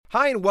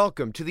Hi, and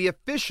welcome to the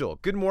official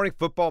Good Morning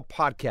Football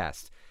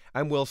podcast.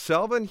 I'm Will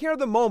Selva, and here are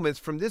the moments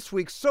from this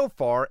week so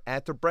far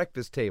at the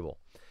breakfast table.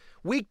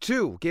 Week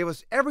 2 gave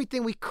us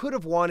everything we could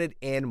have wanted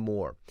and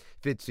more.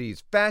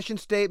 Fitzy's fashion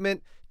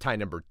statement, tie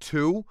number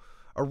 2,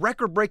 a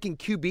record-breaking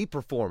QB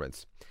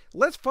performance.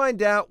 Let's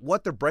find out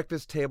what the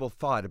breakfast table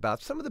thought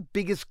about some of the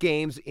biggest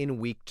games in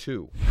Week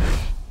 2.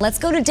 Let's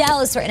go to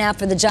Dallas right now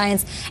for the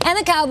Giants and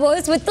the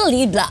Cowboys with the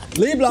lead block.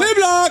 Lead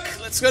block.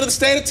 Let's go to the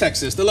state of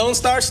Texas, the Lone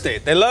Star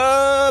State. They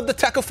love to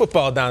tackle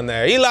football down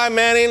there. Eli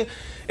Manning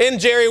in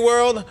Jerry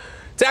World.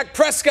 Dak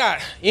Prescott,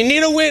 you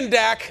need a win,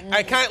 Dak.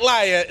 I can't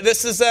lie.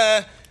 This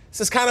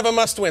is kind of a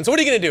must-win. So what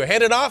are you going to do?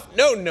 Hand it off?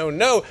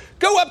 No.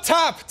 Go up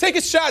top. Take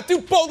a shot. Do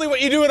boldly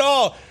what you do at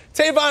all.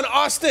 Tavon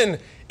Austin,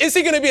 is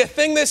he going to be a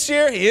thing this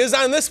year? He is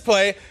on this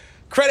play.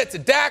 Credit to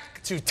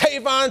Dak, to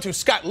Tavon, to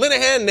Scott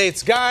Linehan,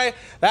 Nate's guy.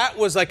 That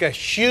was like a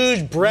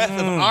huge breath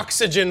of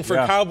oxygen for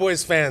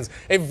Cowboys fans.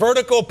 A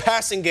vertical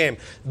passing game.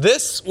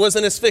 This was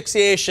an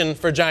asphyxiation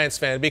for Giants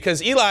fans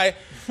because Eli,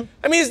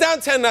 he's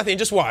down 10-0.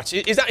 Just watch.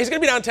 He's going to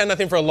be down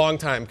 10-0 for a long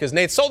time because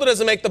Nate Solder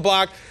doesn't make the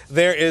block.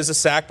 There is a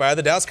sack by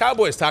the Dallas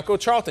Cowboys, Taco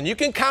Charlton. You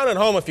can count at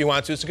home if you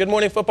want to. It's a Good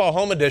Morning Football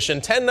home edition.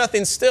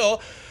 10-0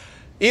 still.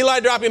 Eli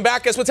dropping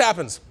back. Guess what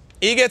happens?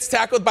 He gets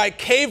tackled by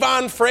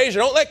Kayvon Frazier.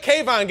 Don't let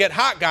Kayvon get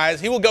hot,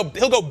 guys. He'll go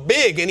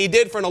big, and he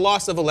did for a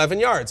loss of 11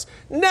 yards.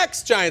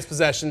 Next Giants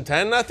possession,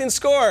 10-0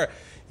 score.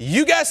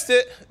 You guessed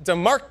it,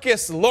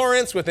 DeMarcus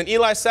Lawrence with an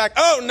Eli sack.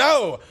 Oh,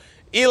 no.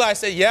 Eli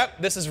said, yep,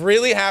 this is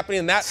really happening,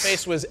 and that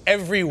face was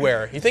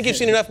everywhere. You think you've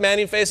seen enough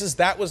Manning faces?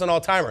 That was an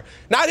all-timer.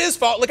 Not his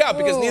fault. Look out,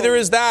 because neither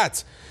is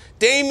that.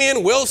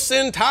 Damian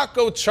Wilson,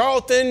 Taco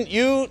Charlton,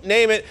 you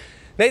name it.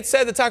 Nate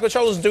said that Taco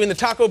Charlton was doing the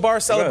taco bar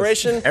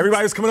celebration.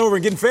 Everybody's coming over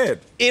and getting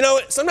fed. You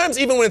know, sometimes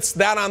even when it's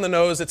that on the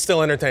nose, it's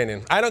still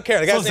entertaining. I don't care.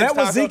 The guy's so is that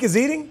what Zeke is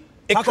eating?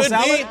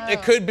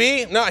 It could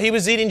be. No, he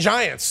was eating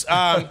Giants.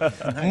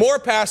 More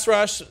pass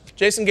rush.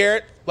 Jason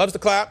Garrett loves to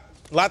clap.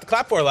 A lot to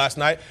clap for last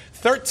night.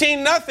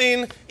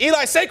 13-0.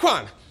 Eli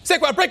Saquon,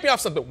 break me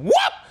off something. Whoop!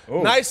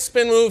 Ooh. Nice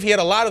spin move. He had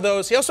a lot of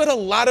those. He also had a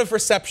lot of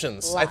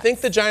receptions. I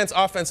think the Giants'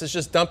 offense is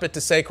just dump it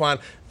to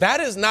Saquon. That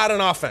is not an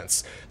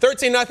offense.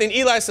 13-0.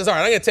 Eli says, all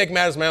right, I'm going to take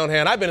matters in my own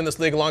hand. I've been in this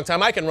league a long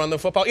time. I can run the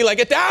football. Eli,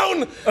 get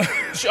down!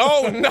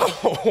 Oh,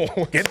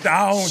 no. Get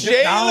down.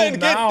 Jalen,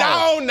 get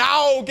down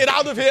now. Get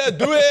out of here.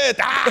 Do it.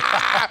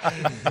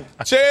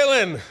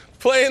 Jalen.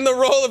 Playing the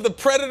role of the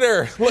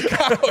Predator. Look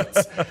out.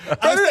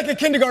 I was like a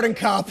kindergarten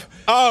cop.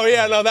 Oh,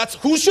 yeah, no, that's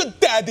who's your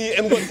daddy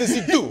and what does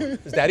he do?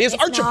 His daddy is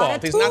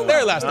Archibald. He's not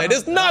there last night.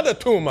 It's not a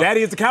tumor.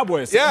 Daddy is the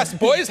Cowboys. Yes,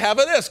 boys have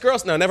a this.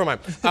 Girls, no, never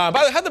mind. By the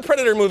way, how'd the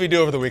Predator movie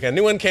do over the weekend?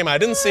 New one came out. I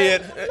didn't see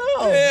it.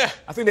 No. Yeah.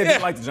 I think they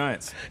didn't like the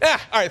Giants. Yeah,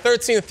 all right,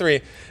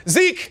 13-3.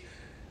 Zeke,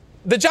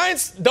 the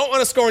Giants don't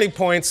want to score any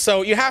points,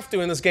 so you have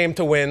to in this game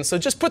to win. So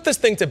just put this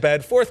thing to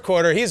bed. Fourth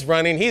quarter, he's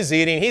running, he's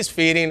eating, he's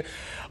feeding.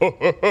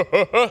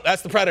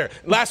 That's the Predator.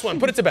 Last one.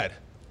 Put it to bed.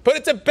 Put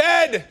it to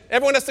bed.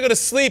 Everyone has to go to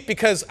sleep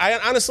because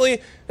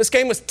honestly, this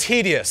game was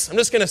tedious. I'm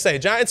just going to say,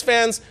 Giants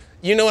fans,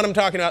 you know what I'm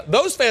talking about.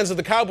 Those fans of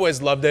the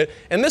Cowboys loved it,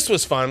 and this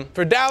was fun.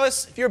 For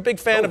Dallas, if you're a big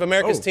fan of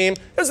America's team,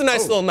 it was a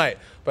nice little night.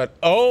 But,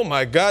 oh,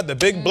 my God, the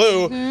Big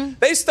Blue.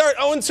 They start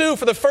 0-2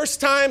 for the first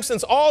time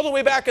since all the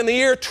way back in the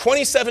year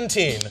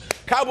 2017.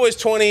 Cowboys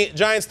 20,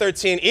 Giants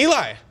 13.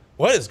 Eli,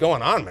 what is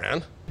going on,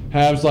 man?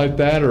 Halves like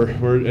that, or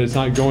where it's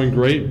not going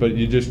great, but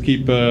you just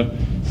keep,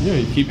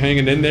 you keep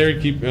hanging in there.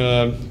 You keep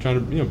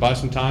trying to, buy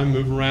some time,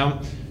 move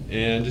around,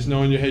 and just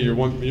knowing you're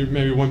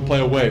maybe one play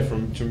away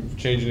from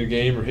changing the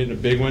game or hitting a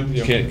big one.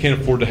 You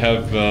can't afford to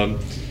have,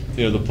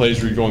 the plays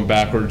where you're going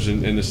backwards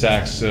and the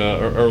sacks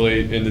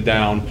early in the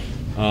down.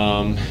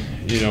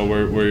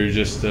 Where you're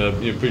just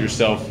put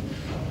yourself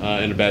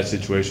in a bad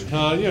situation.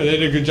 They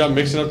did a good job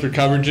mixing up their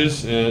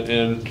coverages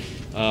and.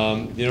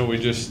 We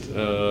just,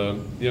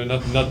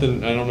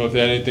 nothing. I don't know if they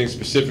had anything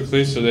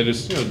specifically, so they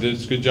just, did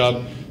a good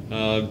job,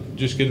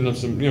 just getting them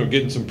some,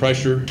 getting some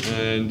pressure,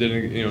 and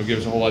didn't, give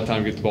us a whole lot of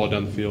time to get the ball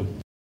down the field.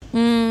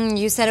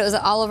 You said it was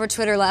all over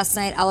Twitter last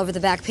night, all over the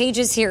back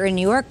pages here in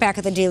New York, back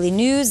at the Daily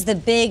News, the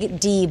big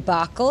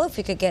debacle. If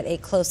we could get a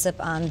close-up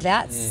on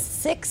that,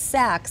 6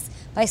 sacks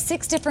by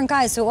 6 different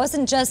guys. So it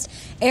wasn't just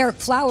Eric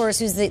Flowers,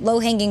 who's the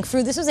low-hanging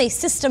fruit. This was a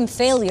system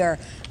failure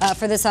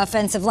for this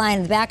offensive line.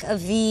 In the back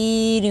of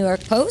the New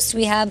York Post,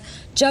 we have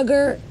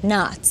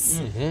juggernauts.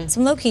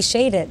 Some low-key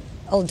shade at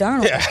Old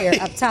Darnold here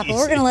up top. But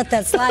we're going to let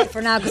that slide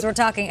for now because we're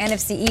talking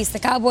NFC East. The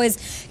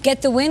Cowboys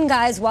get the win,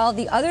 guys, while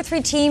the other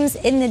 3 teams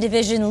in the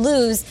division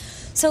lose.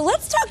 So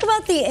let's talk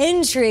about the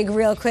intrigue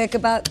real quick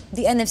about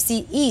the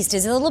NFC East.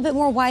 Is it a little bit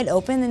more wide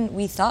open than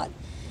we thought?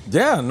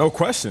 Yeah, no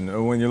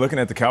question. When you're looking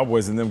at the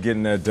Cowboys and them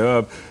getting that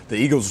dub, the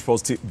Eagles are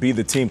supposed to be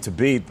the team to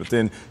beat, but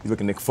then you look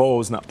at Nick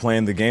Foles not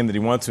playing the game that he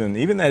wants to, and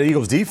even that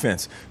Eagles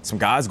defense, some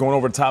guys going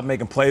over the top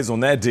making plays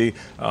on that D.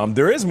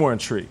 There is more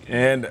intrigue,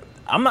 and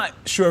I'm not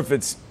sure if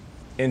it's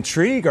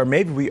intrigue or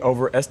maybe we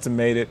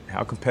overestimated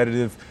how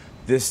competitive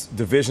this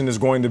division is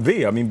going to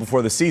be. I mean,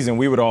 before the season,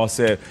 we would all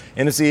say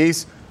NFC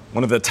East,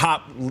 one of the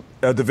top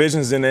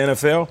divisions in the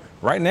NFL,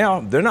 right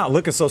now, they're not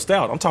looking so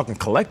stout. I'm talking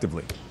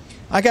collectively.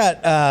 I got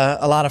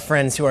a lot of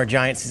friends who are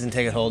Giant season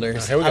ticket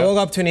holders. Here we go. I woke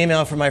up to an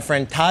email from my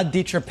friend Todd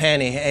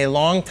DiTrapani, a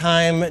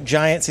longtime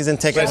Giant season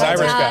ticket Nice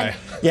holder. Irish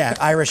guy. Yeah,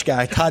 Irish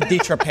guy, Todd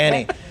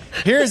DiTrapani.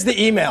 Here's the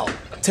email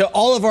to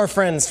all of our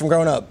friends from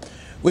growing up.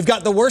 We've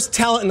got the worst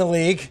talent in the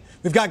league.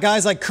 We've got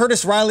guys like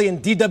Curtis Riley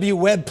and D.W.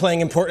 Webb playing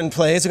important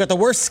plays. We've got the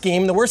worst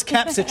scheme, the worst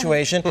cap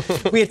situation.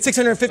 We had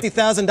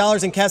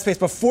 $650,000 in cap space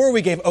before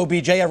we gave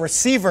OBJ, a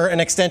receiver,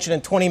 an extension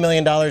and $20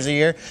 million a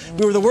year.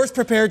 We were the worst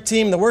prepared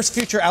team, the worst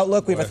future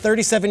outlook. We have a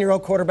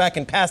 37-year-old quarterback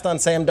and passed on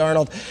Sam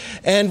Darnold.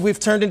 And we've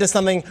turned into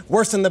something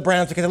worse than the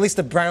Browns because at least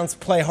the Browns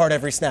play hard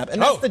every snap.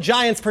 And that's the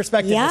Giants'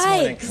 perspective this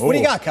morning. Yikes. What do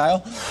you got,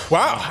 Kyle?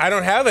 Wow, I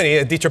don't have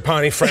any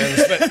DiTrapani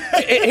friends,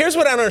 but here's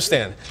what I don't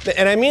understand.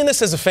 And I mean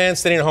this as a fan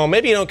sitting at home.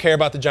 Maybe you don't care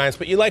about the Giants,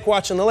 but you like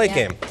watching the late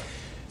game.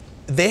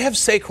 They have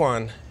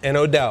Saquon and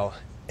Odell,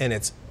 and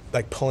it's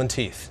like pulling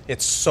teeth.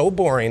 It's so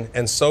boring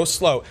and so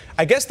slow.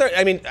 I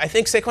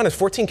think Saquon has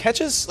 14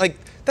 catches. Like,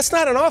 that's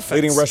not an offense.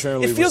 Leading rusher in the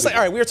league. It feels like,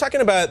 all right, we were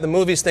talking about the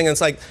movies thing, and it's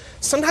like,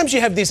 sometimes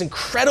you have these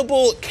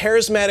incredible,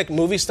 charismatic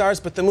movie stars,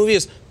 but the movie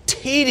is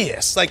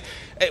tedious. Like,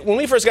 when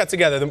we first got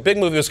together, the big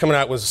movie that was coming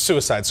out was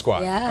Suicide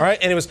Squad. Yeah. All right?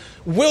 And it was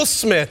Will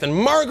Smith and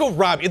Margot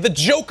Robbie, the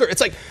Joker.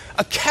 It's like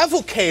a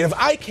cavalcade of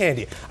eye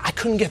candy. I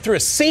couldn't get through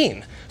a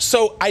scene.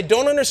 So I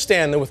don't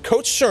understand that with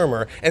Coach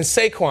Shermer and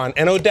Saquon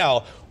and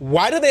Odell,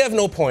 why do they have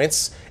no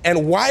points,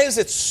 and why is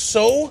it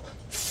so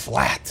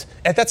flat?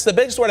 And that's the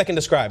biggest word I can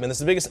describe, and that's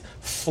the biggest,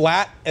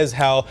 flat as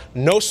hell,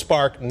 no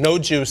spark, no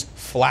juice,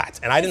 flat.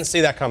 And I didn't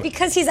see that coming.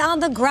 Because he's on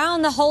the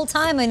ground the whole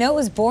time. I know it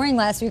was boring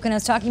last week when I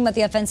was talking about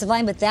the offensive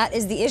line, but that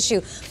is the issue.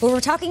 But we're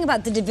talking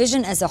about the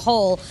division as a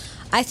whole.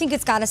 I think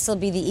it's got to still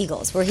be the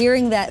Eagles. We're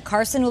hearing that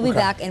Carson will be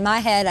back. In my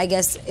head, I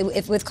guess,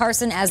 if with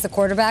Carson as the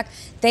quarterback,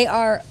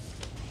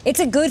 it's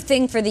a good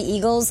thing for the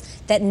Eagles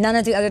that none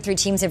of the other three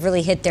teams have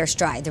really hit their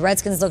stride. The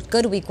Redskins looked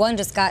good week one,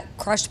 just got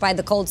crushed by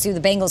the Colts, too.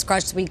 The Bengals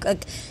crushed week.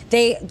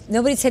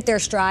 Nobody's hit their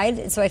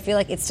stride, so I feel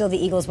like it's still the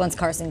Eagles once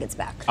Carson gets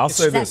back. Is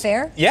that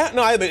fair? Yeah,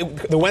 no,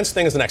 the Wentz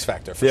thing is the next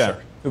factor, for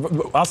sure.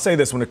 I'll say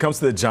this, when it comes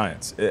to the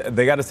Giants,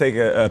 they got to take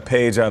a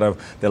page out of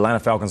the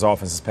Atlanta Falcons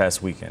offense this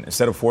past weekend.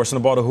 Instead of forcing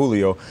the ball to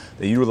Julio,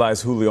 they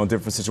utilized Julio in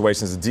different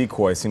situations as a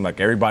decoy. It seemed like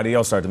everybody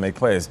else started to make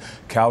plays.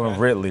 Calvin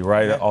Ridley,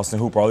 right? Yeah. Austin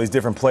Hooper, all these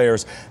different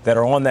players that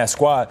are on that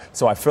squad.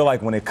 So I feel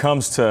like when it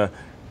comes to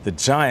the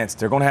Giants,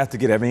 they're going to have to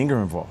get Evan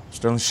Ingram involved,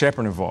 Sterling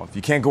Shepard involved.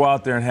 You can't go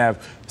out there and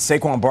have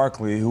Saquon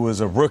Barkley, who is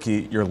a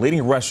rookie, your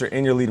leading rusher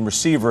and your leading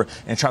receiver,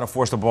 and try to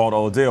force the ball to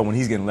Odell when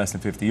he's getting less than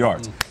 50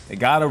 yards. They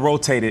got to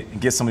rotate it and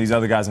get some of these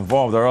other guys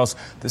involved, or else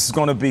this is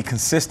going to be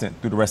consistent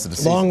through the rest of the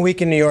season. Long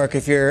week in New York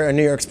if you're a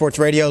New York sports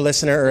radio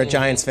listener or a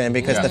Giants fan,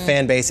 because the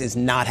fan base is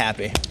not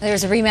happy.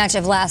 There's a rematch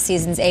of last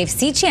season's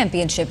AFC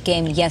Championship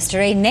game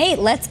yesterday. Nate,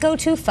 let's go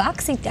to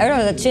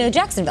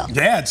Jacksonville.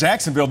 Yeah,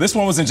 Jacksonville. This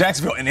one was in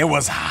Jacksonville, and it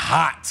was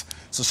hot.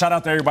 So shout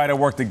out to everybody that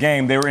worked the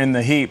game. They were in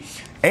the heat.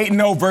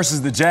 8-0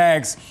 versus the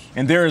Jags,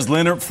 and there is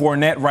Leonard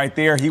Fournette right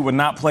there. He would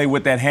not play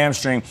with that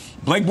hamstring.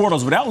 Blake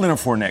Bortles without Leonard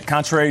Fournette.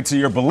 Contrary to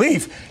your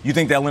belief, you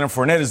think that Leonard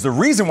Fournette is the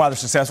reason why they're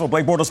successful.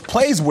 Blake Bortles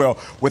plays well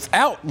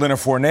without Leonard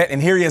Fournette,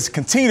 and here he is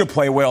continue to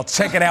play well.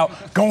 Check it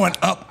out, going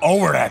up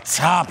over that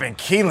top, and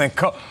Keelan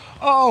Cole.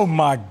 Oh,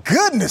 my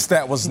goodness,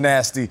 that was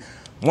nasty.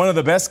 One of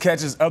the best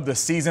catches of the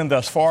season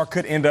thus far,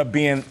 could end up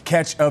being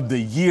catch of the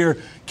year.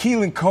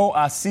 Keelan Cole,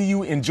 I see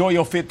you. Enjoy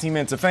your 15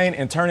 minutes of fame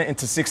and turn it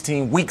into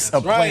 16 weeks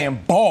of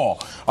playing ball.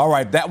 All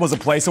right, that was a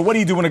play. So what do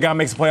you do when a guy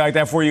makes a play like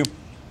that for you?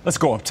 Let's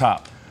go up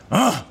top.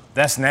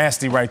 That's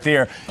nasty right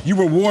there. You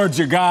reward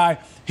your guy.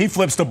 He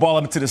flips the ball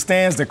up into the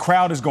stands. The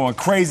crowd is going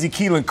crazy.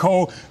 Keelan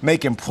Cole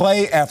making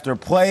play after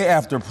play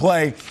after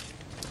play.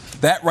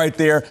 That right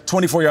there,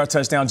 24-yard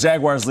touchdown.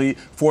 Jaguars lead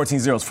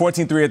 14-0. It's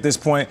 14-3 at this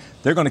point.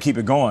 They're going to keep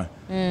it going.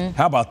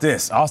 How about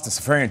this? Austin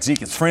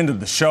Seferian-Jenkins, friend of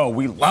the show.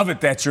 We love it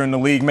that you're in the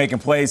league making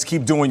plays.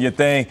 Keep doing your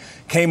thing.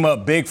 Came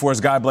up big for his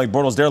guy, Blake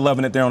Bortles. They're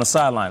loving it there on the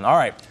sideline. All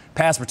right,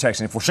 pass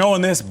protection. If we're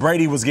showing this,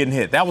 Brady was getting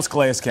hit. That was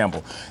Calais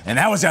Campbell. And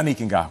that was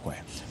Yannick Ngakoue.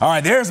 All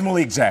right, there's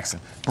Malik Jackson.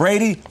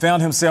 Brady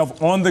found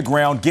himself on the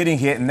ground getting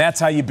hit, and that's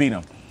how you beat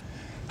him.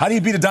 How do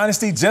you beat a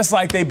dynasty? Just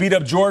like they beat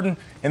up Jordan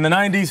in the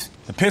 90s.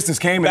 The Pistons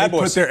came and they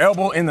put their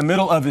elbow in the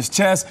middle of his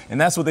chest,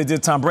 and that's what they did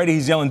to Tom Brady.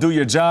 He's yelling, do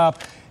your job.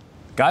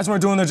 Guys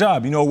weren't doing their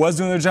job. You know who was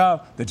doing their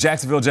job? The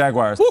Jacksonville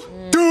Jaguars.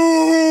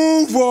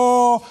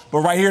 Duval! But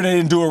right here, they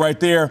didn't do it right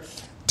there.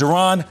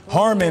 Duron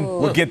Harmon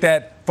would get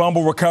that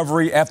fumble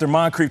recovery after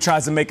Moncrief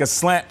tries to make a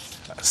slant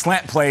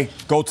play,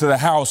 go to the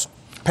house.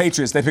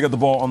 Patriots, they pick up the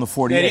ball on the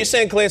 48. Yeah, are you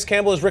saying Calais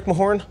Campbell is Rick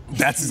Mahorn?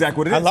 That's exactly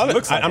what it is. I love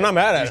it. Like I'm not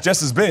mad at it. He's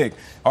just as big.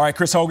 All right,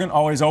 Chris Hogan,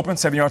 always open,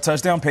 7-yard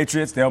touchdown.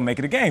 Patriots, they'll make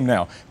it a game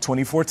now.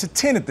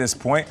 24-10 at this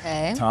point.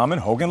 Okay. Tom and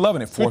Hogan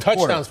loving it. Fourth quarter.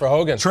 Touchdowns for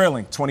Hogan.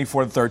 Trailing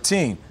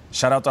 24-13.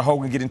 Shout out to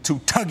Hogan getting 2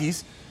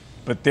 tuggies,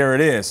 but there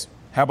it is.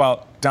 How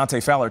about Dante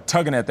Fowler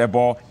tugging at that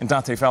ball and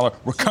Dante Fowler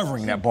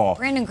recovering that ball?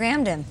 Brandon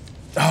Graham him.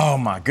 Oh,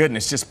 my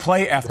goodness. Just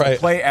play after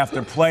play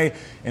after play.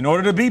 In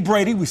order to beat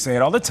Brady, we say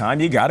it all the time,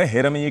 you got to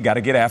hit him and you got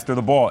to get after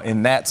the ball.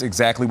 And that's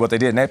exactly what they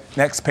did.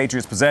 Next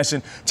Patriots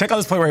possession. Check out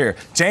this play right here.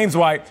 James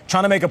White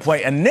trying to make a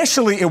play.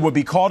 Initially, it would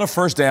be called a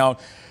first down.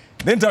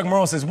 Then Doug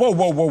Marrone says, whoa,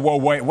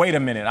 wait a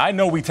minute. I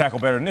know we tackle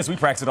better than this. We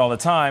practice it all the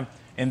time.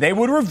 And they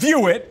would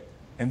review it,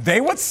 and they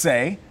would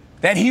say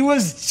that he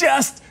was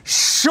just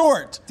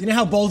short. Do you know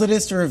how bold it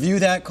is to review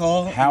that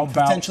call? How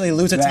about potentially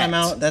lose a that?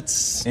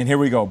 Timeout? And here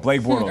we go.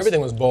 Blake Bortles.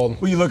 Everything was bold.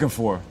 Who are you looking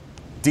for?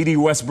 D.D.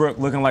 Westbrook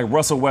looking like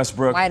Russell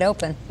Westbrook. Wide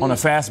open. On a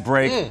fast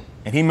break.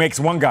 And he makes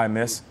one guy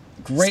miss.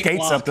 Great Skates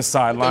block. up the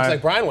sideline. Looks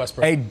like Brian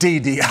Westbrook. Hey,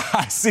 D.D.,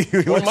 I see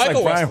you. He looks like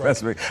Brian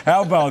Westbrook.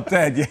 How about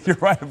that? Yeah, you're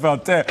right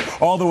about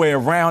that. All the way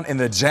around. And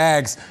the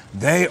Jags,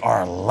 they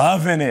are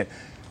loving it.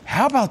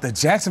 How about the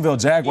Jacksonville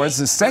Jaguars? It's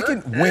the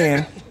second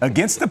win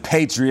against the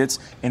Patriots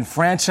in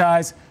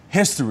franchise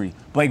history.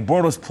 Blake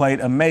Bortles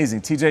played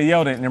amazing. T.J.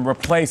 Yeldon in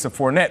replace of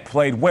Fournette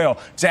played well.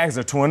 Jags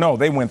are 2-0.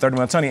 They win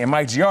 31-20. And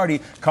Mike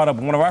Giardi caught up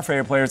with one of our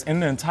favorite players in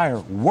the entire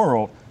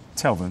world,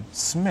 Telvin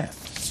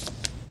Smith.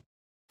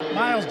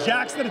 Miles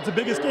Jackson, it's the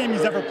biggest game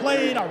he's ever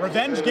played, a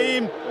revenge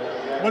game.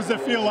 What does it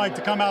feel like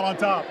to come out on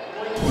top?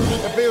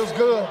 It feels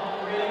good.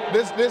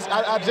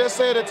 I just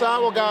said it to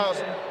our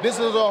guys. This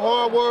is a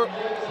hard work,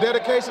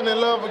 dedication, and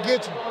love will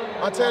get you.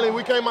 I'm telling you,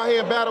 we came out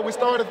here and battled. We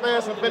started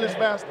fast and finished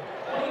faster.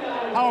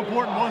 How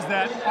important was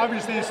that?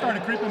 Obviously, it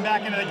started creeping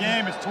back into the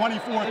game. It's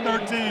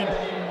 24-13,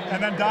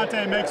 and then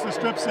Dante makes the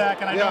strip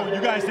sack, and I know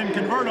you guys didn't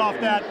convert off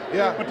that,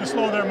 but to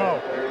slow their mo.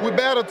 We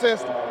battle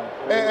tested,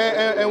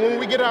 and when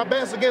we get our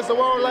backs against the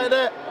wall like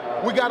that,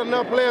 we got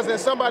enough players that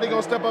somebody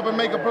gonna step up and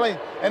make a play,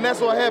 and that's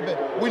what happened.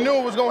 We knew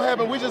it was gonna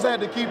happen. We just had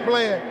to keep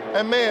playing,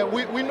 and man,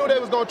 we knew they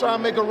was gonna try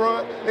and make a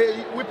run.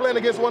 We playing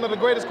against one of the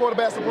greatest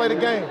quarterbacks to play the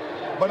game,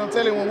 but I'm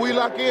telling you, when we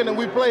lock in and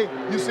we play,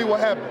 you see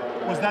what happened.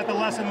 Was that the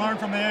lesson learned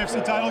from the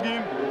AFC title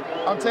game?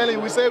 I'm telling you,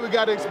 we said we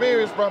got the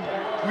experience from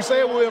it. We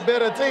said we're a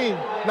better team.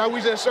 Now we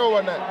just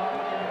showing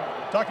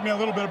that. Talk to me a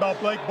little bit about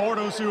Blake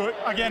Bortles, who,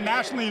 again,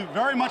 nationally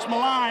very much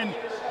maligned,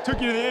 took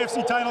you to the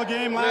AFC title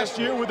game last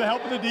year with the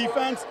help of the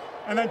defense,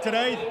 and then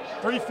today,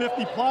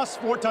 350 plus,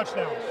 4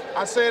 touchdowns.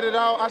 I said it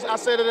all. I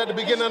said it at the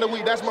beginning of the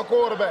week. That's my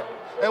quarterback,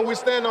 and we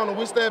stand on him.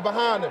 We stand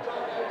behind him.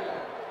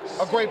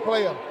 A great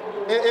player.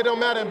 It don't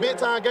matter in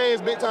big-time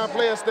games, big-time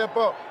players step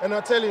up. And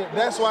I'll tell you,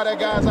 that's why that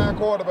guy's our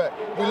quarterback.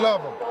 We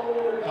love him.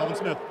 Telvin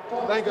Smith.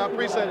 Thank you. I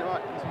appreciate it.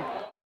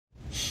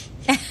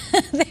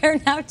 They're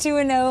now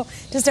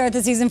 2-0 to start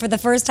the season for the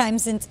first time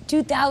since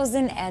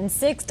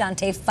 2006.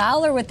 Dante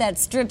Fowler with that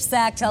strip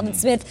sack. Telvin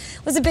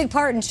Smith was a big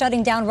part in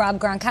shutting down Rob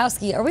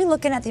Gronkowski. Are we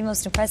looking at the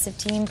most impressive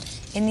team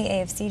in the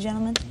AFC,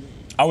 gentlemen?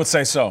 I would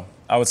say so.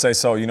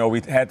 You know, we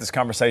had this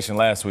conversation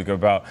last week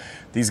about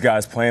these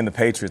guys playing the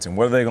Patriots and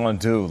what are they going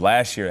to do.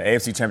 Last year,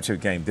 AFC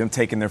Championship game, them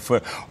taking their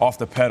foot off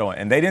the pedal,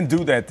 and they didn't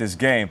do that this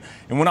game.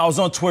 And when I was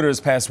on Twitter this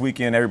past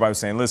weekend, everybody was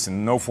saying,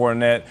 listen, no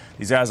Fournette,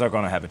 these guys are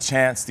going to have a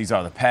chance. These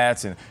are the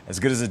Pats, and as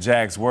good as the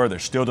Jags were, they're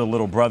still the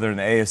little brother in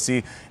the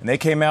AFC. And they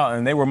came out,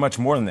 and they were much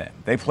more than that.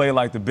 They played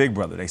like the big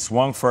brother. They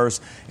swung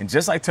first, and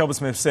just like Telvin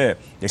Smith said,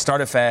 they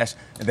started fast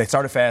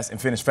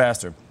and finished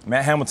faster.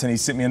 Matt Hamilton, he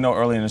sent me a note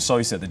earlier in the show.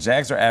 He said the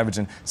Jags are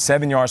averaging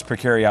 7 yards per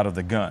carry out of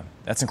the gun.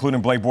 That's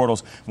including Blake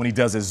Bortles when he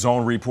does his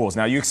zone read pulls.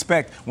 Now, you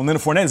expect when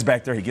Leonard Fournette is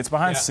back there, he gets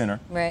behind center,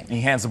 and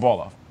he hands the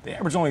ball off. They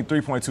average only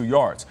 3.2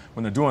 yards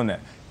when they're doing that.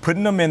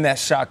 Putting them in that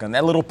shotgun,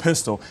 that little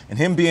pistol, and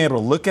him being able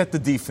to look at the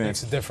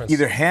defense, makes a difference.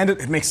 Either hand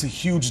it makes a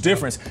huge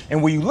difference.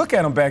 And when you look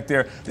at him back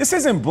there, this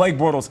isn't Blake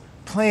Bortles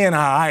playing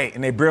high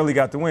and they barely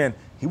got the win.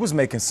 He was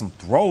making some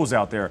throws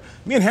out there.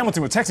 Me and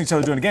Hamilton were texting each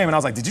other during the game, and I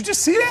was like, did you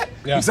just see that?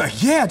 Yeah. He's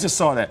like, yeah, I just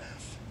saw that.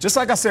 Just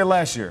like I said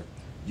last year,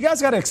 you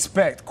guys got to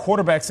expect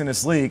quarterbacks in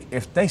this league,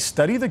 if they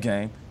study the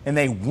game and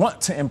they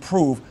want to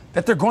improve,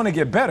 that they're going to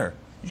get better.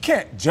 You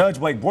can't judge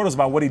Blake Bortles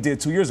by what he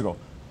did 2 years ago.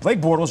 Blake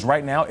Bortles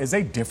right now is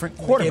a different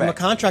quarterback. Give him a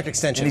contract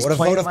extension. What a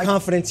vote of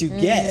confidence you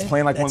get. He's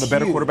playing like one of the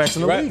better quarterbacks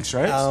in the league,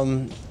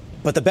 right?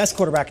 But the best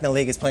quarterback in the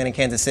league is playing in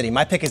Kansas City.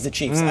 My pick is the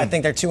Chiefs. I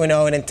think they're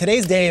 2-0. And in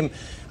today's game,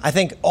 I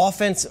think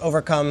offense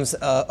overcomes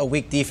a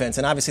weak defense.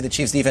 And obviously the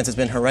Chiefs' defense has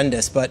been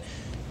horrendous, but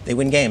they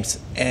win games.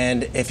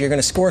 And if you're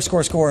going to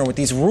score, and with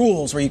these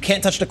rules where you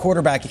can't touch the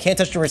quarterback, you can't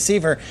touch the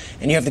receiver,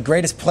 and you have the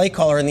greatest play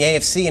caller in the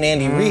AFC in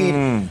Andy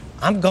Reid,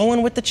 I'm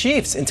going with the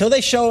Chiefs. Until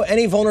they show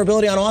any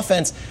vulnerability on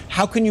offense,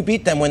 how can you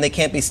beat them when they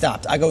can't be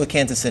stopped? I go with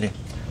Kansas City.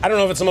 I don't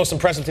know if it's the most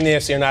impressive team in the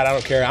AFC or not. I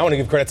don't care. I want to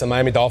give credit to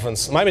Miami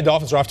Dolphins. Miami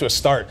Dolphins are off to a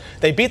start.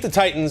 They beat the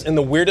Titans in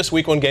the weirdest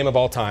Week 1 game of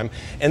all time,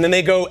 and then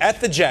they go at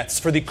the Jets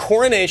for the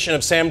coronation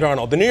of Sam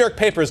Darnold. The New York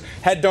papers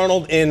had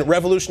Darnold in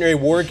Revolutionary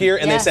War gear,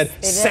 and they said,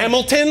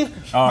 Samilton?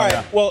 All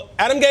right. Well,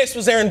 Adam Gase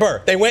was Aaron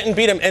Burr. They went and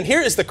beat him. And here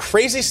is the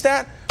crazy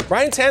stat.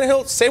 Ryan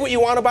Tannehill, say what you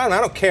want about him.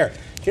 I don't care.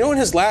 Do you know in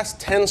his last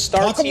 10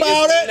 starts, he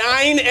is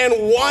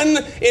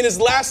 9-1 in his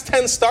last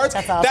 10 starts?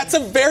 That's awesome. That's a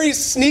very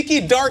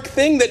sneaky, dark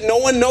thing that no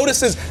one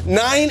notices.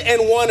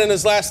 9-1 in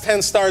his last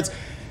 10 starts.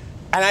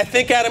 And I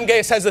think Adam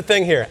Gase has the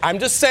thing here. I'm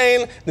just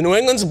saying, the New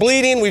England's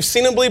bleeding. We've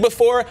seen him bleed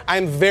before.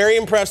 I'm very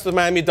impressed with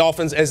Miami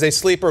Dolphins as a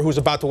sleeper who's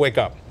about to wake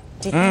up.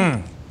 Do you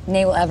think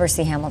Nate will ever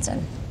see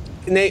Hamilton?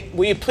 Nate,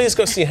 will you please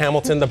go see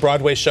Hamilton, the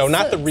Broadway show,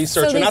 not the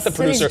researcher, not the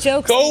producer.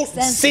 Go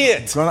see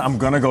it. I'm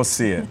going to go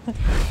see it.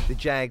 The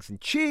Jags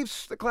and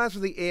Chiefs, the class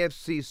of the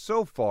AFC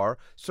so far,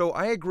 so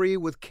I agree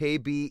with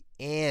KB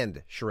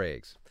and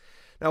Schrags.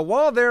 Now,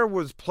 while there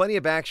was plenty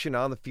of action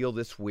on the field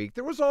this week,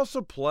 there was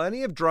also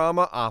plenty of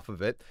drama off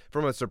of it,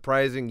 from a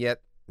surprising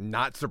yet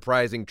not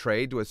surprising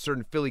trade to a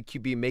certain Philly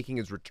QB making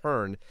his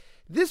return.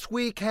 This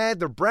week had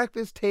the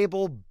breakfast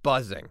table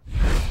buzzing.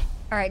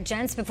 All right,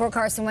 gents, before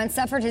Carson Wentz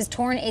suffered his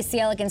torn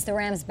ACL against the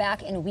Rams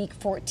back in Week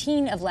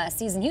 14 of last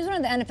season, he was one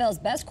of the NFL's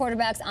best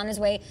quarterbacks on his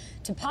way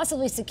to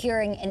possibly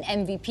securing an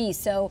MVP.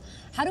 So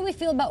how do we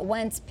feel about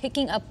Wentz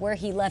picking up where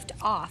he left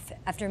off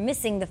after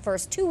missing the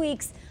first 2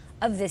 weeks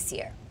of this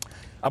year?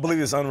 I believe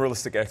it's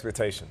unrealistic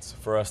expectations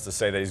for us to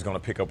say that he's going to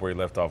pick up where he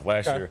left off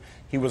last year.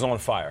 He was on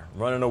fire,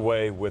 running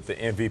away with the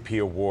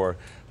MVP award,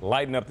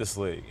 lighting up this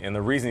league. And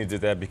the reason he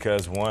did that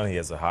because, one, he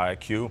has a high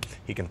IQ.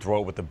 He can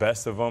throw it with the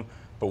best of them.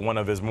 But one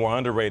of his more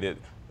underrated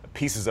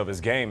pieces of his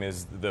game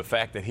is the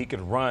fact that he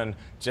could run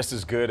just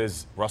as good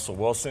as Russell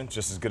Wilson,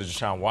 just as good as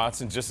Deshaun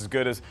Watson, just as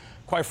good as,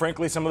 quite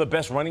frankly, some of the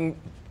best running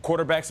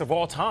quarterbacks of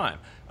all time.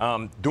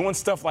 Doing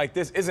stuff like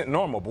this isn't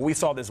normal, but we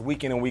saw this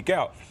week in and week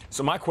out.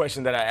 So my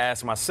question that I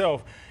ask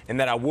myself, and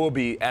that I will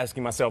be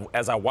asking myself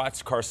as I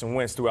watch Carson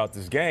Wentz throughout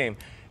this game,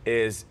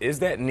 is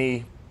that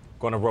knee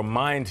going to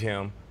remind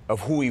him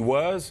of who he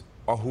was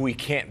or who he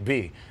can't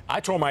be? I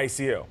tore my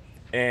ACL,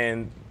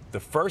 and the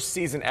first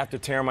season after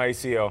tearing my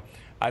ACL,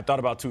 I thought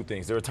about two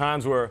things. There were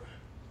times where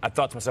I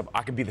thought to myself,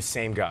 I could be the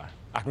same guy.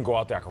 I can go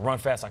out there, I can run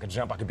fast, I can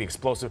jump, I can be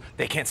explosive.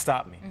 They can't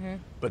stop me. Mm-hmm.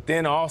 But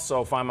then I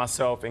also find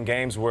myself in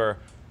games where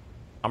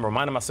I'm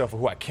reminding myself of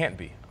who I can't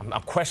be. I'm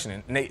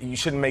questioning. Nate, you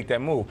shouldn't make that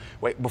move.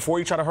 Wait, before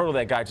you try to hurdle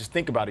that guy, just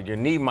think about it. Your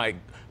knee might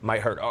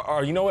hurt.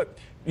 Or you know what?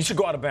 You should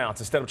go out of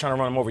bounds instead of trying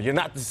to run him over. You're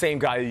not the same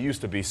guy you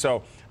used to be.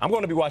 So I'm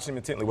going to be watching him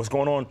intently. What's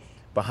going on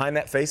behind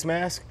that face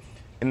mask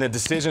and the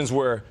decisions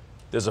where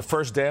there's a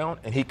first down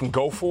and he can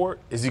go for it.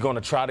 Is he going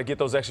to try to get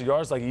those extra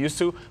yards like he used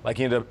to? Like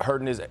he ended up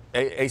hurting his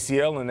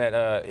ACL in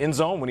that end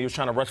zone when he was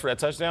trying to rush for that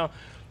touchdown.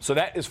 So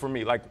that is for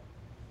me. Like,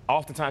 I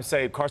oftentimes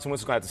say Carson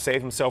Wentz is going to have to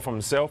save himself from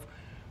himself.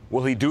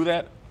 Will he do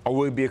that, or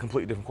will he be a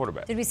completely different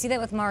quarterback? Did we see that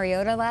with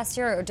Mariota last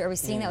year, or are we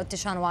seeing that with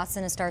Deshaun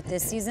Watson to start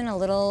this season? A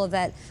little of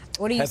that.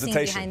 What are you seeing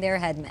behind their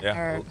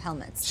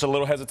helmets? It's a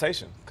little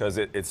hesitation because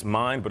it's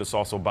mind, but it's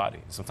also body.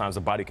 Sometimes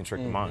the body can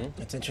trick the mind.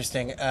 That's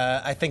interesting.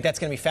 I think that's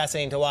going to be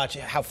fascinating to watch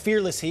how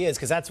fearless he is,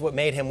 because that's what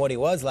made him what he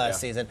was last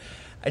season.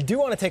 I do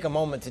want to take a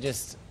moment to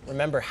just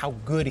remember how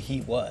good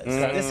he was.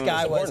 This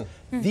guy was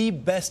the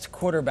best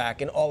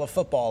quarterback in all of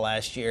football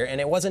last year, and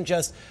it wasn't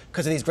just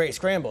because of these great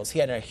scrambles. He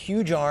had a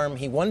huge arm.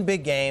 He won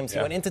big games. He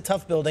went into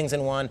tough buildings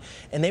and won,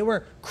 and they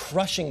were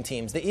crushing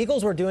teams. The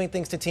Eagles were doing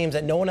things to teams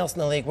that no one else in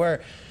the league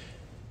were.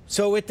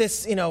 So with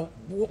this,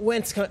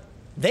 Wentz,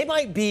 they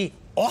might be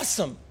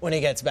awesome when he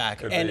gets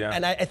back.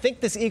 And I think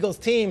this Eagles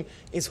team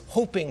is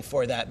hoping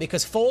for that,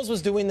 because Foles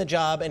was doing the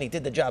job, and he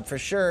did the job for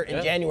sure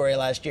in January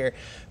last year.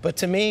 But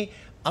to me,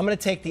 I'm going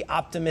to take the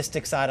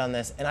optimistic side on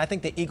this, and I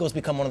think the Eagles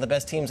become one of the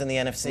best teams in the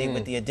NFC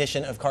with the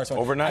addition of Carson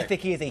Wentz. Overnight. I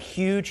think he is a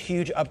huge,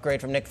 huge upgrade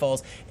from Nick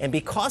Foles, and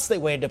because they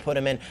waited to put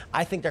him in,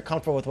 I think they're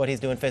comfortable with what he's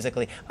doing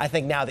physically. I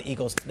think now the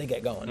Eagles, they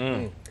get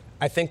going.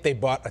 I think they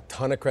bought a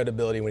ton of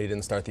credibility when he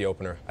didn't start the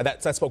opener.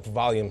 That spoke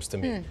volumes to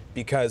me,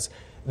 because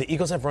the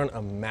Eagles have run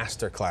a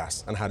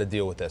masterclass on how to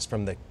deal with this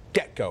from the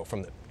get-go,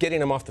 from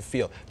getting him off the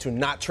field, to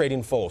not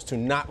trading Foles, to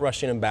not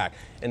rushing him back.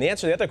 And the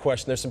answer to the other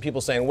question, there's some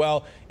people saying,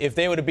 well, if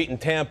they would have beaten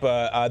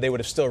Tampa, they would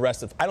have still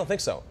rested. I don't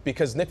think so,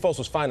 because Nick Foles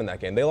was fine in that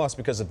game. They lost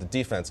because of the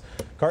defense.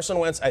 Carson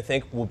Wentz, I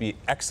think, will be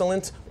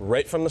excellent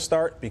right from the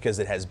start, because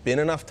it has been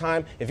enough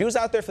time. If he was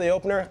out there for the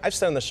opener, I've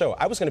said on the show,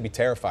 I was going to be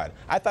terrified.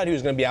 I thought he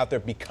was going to be out there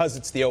because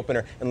it's the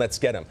opener, and let's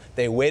get him.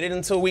 They waited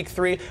until week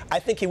 3. I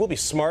think he will be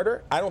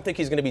smarter. I don't think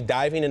he's going to be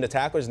diving into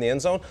tacklers in the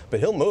end zone, but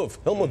he'll move.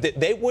 He'll move.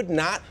 They would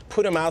not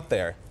put him out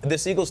there,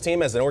 this Eagles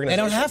team as an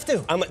organization. They don't have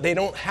to. They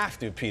don't have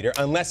to, Peter,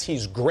 unless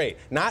he's great.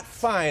 Not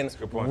fine,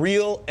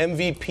 real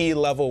MVP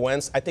level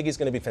Wentz. I think he's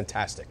going to be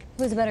fantastic.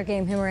 Who's a better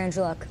game, him or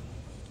Andrew Luck?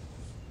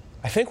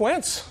 I think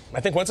Wentz.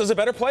 I think Wentz is a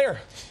better player.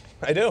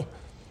 I do.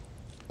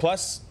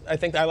 Plus, I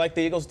think I like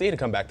the Eagles' D to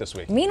come back this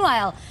week.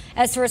 Meanwhile,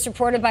 as first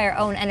reported by our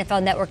own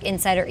NFL Network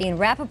insider Ian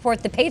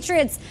Rappaport, the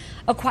Patriots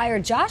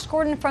acquired Josh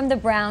Gordon from the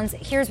Browns.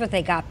 Here's what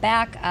they got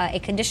back, a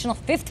conditional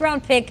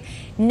 5th-round pick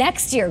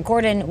next year.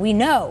 Gordon, we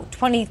know,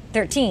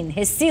 2013,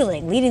 his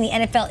ceiling, leading the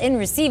NFL in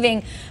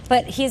receiving,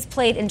 but he's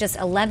played in just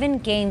 11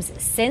 games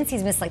since.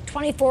 He's missed like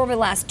 24 over the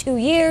last 2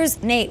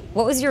 years. Nate,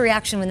 what was your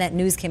reaction when that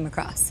news came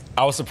across?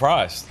 I was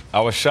surprised. I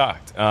was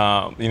shocked.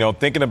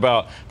 Thinking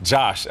about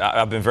Josh,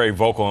 I've been very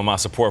vocal in my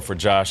support for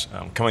Josh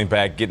coming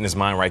back, getting his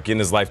mind right, getting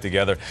his life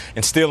together,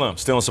 and still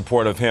in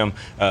support of him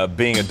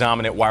being a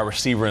dominant wide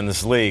receiver in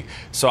this league.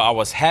 So I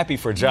was happy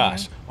for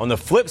Josh. On the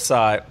flip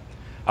side,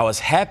 I was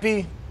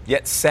happy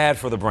yet sad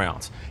for the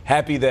Browns.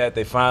 Happy that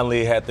they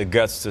finally had the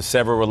guts to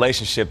sever a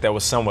relationship that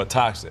was somewhat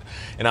toxic.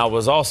 And I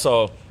was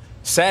also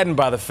saddened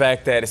by the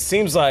fact that it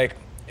seems like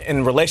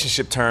in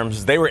relationship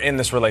terms, they were in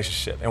this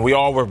relationship, and we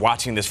all were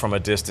watching this from a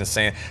distance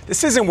saying,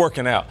 this isn't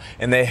working out.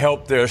 And they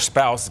helped their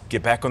spouse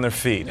get back on their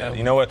feet. Yeah.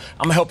 You know what?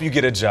 I'm going to help you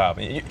get a job.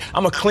 I'm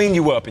going to clean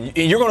you up, and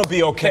you're going to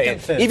be okay.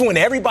 Even when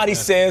everybody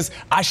says,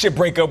 I should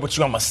break up with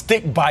you, I'm going to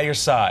stick by your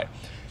side.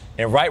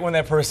 And right when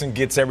that person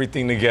gets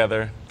everything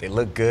together, they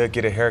look good,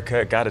 get a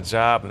haircut, got a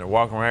job, and they're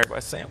walking around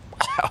everybody saying,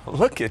 wow,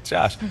 look at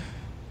Josh.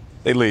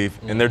 They leave,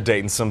 and they're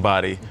dating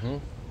somebody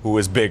who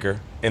is bigger,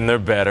 and they're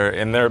better,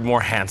 and they're more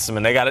handsome,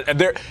 and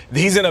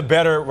he's in a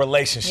better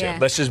relationship. Yeah.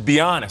 Let's just be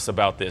honest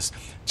about this.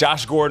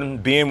 Josh Gordon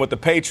being with the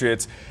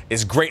Patriots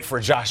is great for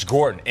Josh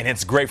Gordon, and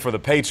it's great for the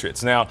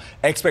Patriots. Now,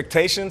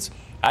 expectations,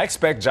 I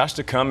expect Josh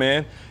to come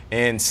in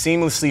and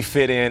seamlessly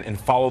fit in and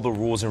follow the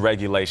rules and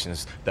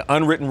regulations, the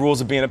unwritten rules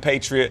of being a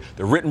Patriot,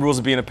 the written rules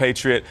of being a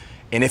Patriot.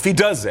 And if he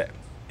does that,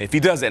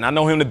 and I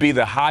know him to be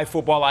the high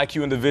football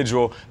IQ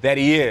individual that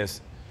he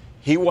is,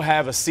 he will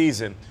have a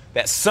season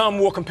that some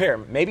will compare,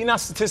 maybe not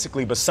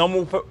statistically, but some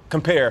will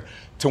compare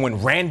to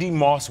when Randy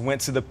Moss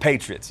went to the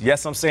Patriots.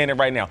 Yes, I'm saying it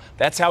right now.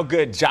 That's how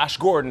good Josh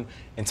Gordon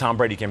and Tom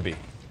Brady can be.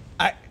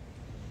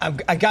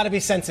 I got to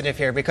be sensitive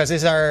here because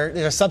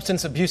there are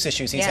substance abuse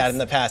issues he's had in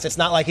the past. It's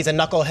not like he's a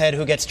knucklehead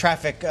who gets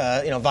traffic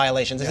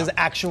violations. This is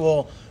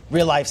actual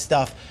real-life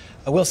stuff.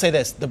 I will say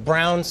this. The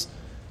Browns,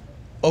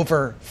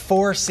 over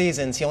 4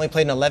 seasons, he only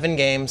played in 11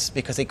 games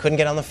because he couldn't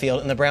get on the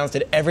field, and the Browns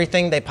did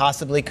everything they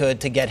possibly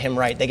could to get him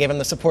right. They gave him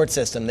the support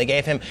system. They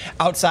gave him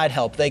outside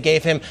help. They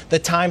gave him the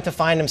time to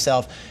find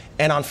himself.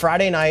 And on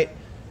Friday night,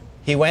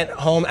 he went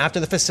home after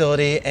the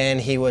facility,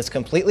 and he was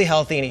completely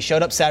healthy, and he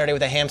showed up Saturday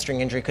with a hamstring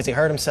injury because he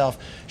hurt himself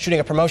shooting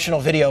a promotional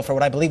video for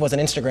what I believe was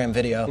an Instagram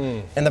video.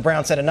 And the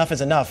Browns said, enough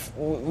is enough.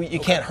 You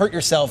can't hurt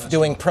yourself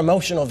doing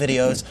promotional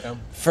videos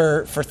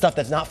for stuff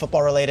that's not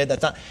football-related.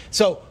 That's not.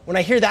 So when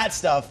I hear that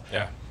stuff,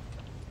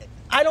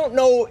 I don't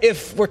know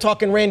if we're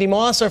talking Randy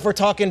Moss or if we're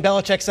talking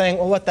Belichick saying,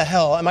 well, what the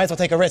hell? I might as well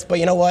take a risk. But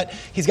you know what?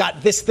 He's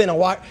got this thin a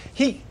wire.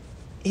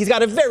 He's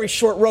got a very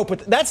short rope.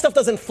 That stuff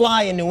doesn't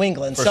fly in New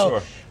England. For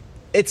sure.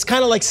 It's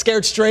kind of like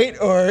Scared Straight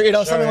or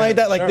something like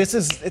that. Like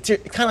it's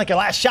kind of like your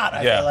last shot.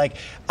 I feel like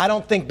I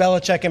don't think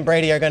Belichick and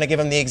Brady are going to give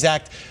him the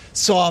exact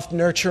soft,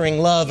 nurturing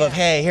love of,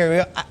 hey, here we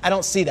go. I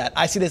don't see that.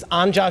 I see this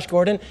on Josh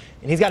Gordon,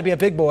 and he's got to be a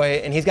big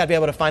boy, and he's got to be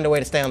able to find a way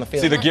to stay on the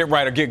field. It's either get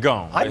right or get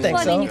gone. I think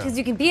so. Because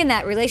you can be in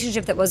that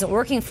relationship that wasn't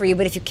working for you,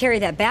 but if you carry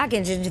that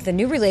baggage into the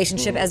new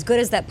relationship, as good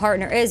as that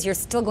partner is, you're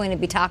still going to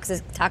be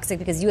toxic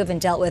because you haven't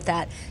dealt with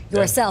that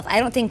yourself.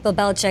 I don't think Bill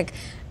Belichick,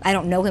 I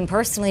don't know him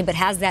personally, but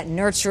has that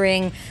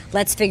nurturing,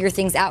 let's figure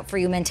things out for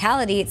you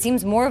mentality. It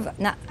seems more of,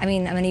 I'm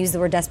going to use the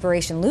word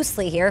desperation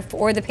loosely here,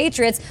 for the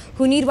Patriots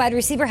who need wide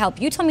receiver help.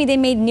 You told me they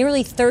made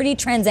nearly 30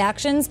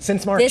 transactions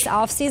since March this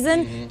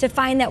offseason to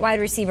find that wide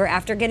receiver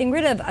after getting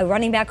rid of a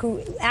running back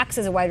who acts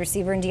as a wide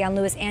receiver in Deion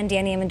Lewis and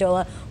Danny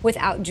Amendola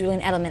without Julian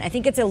Edelman. I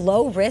think it's a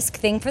low-risk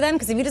thing for them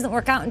because if he doesn't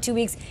work out in 2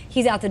 weeks,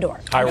 he's out the door.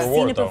 High I've reward,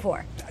 seen it though.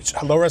 before.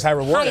 Low risk, high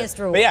reward. Highest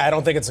reward. But yeah, I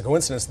don't think it's a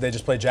coincidence that they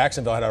just played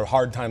Jacksonville, had a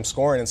hard time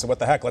scoring, and said, what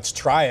the heck, let's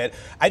try it.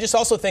 I just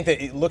also think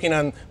that looking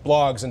on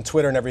blogs and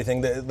Twitter and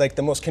everything,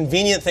 the most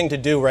convenient thing to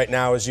do right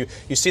now is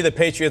you see the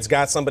Patriots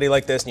got somebody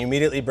like this, and you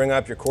immediately bring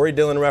up your Corey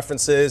Dillon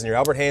references and your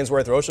Albert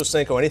Hainsworth or Ocho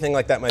Cinco, anything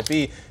like that might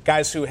be,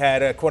 guys who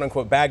had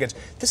quote-unquote baggage.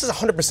 This is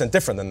 100%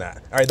 different than that.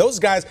 All right, those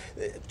guys,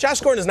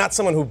 Josh Gordon is not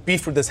someone who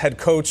beefed with his head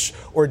coach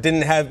or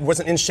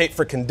wasn't in shape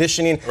for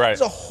conditioning. Right.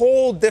 It's a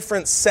whole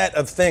different set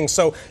of things.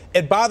 So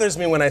it bothers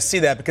me when I see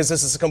that because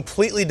this is a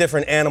completely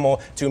different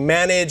animal to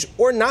manage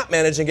or not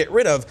manage and get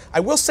rid of. I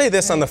will say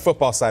this on the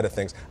football side of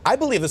things. I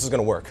believe this is going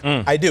to work.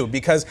 I do,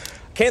 because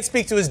I can't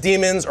speak to his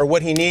demons or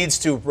what he needs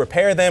to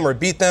repair them or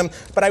beat them,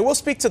 but I will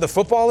speak to the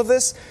football of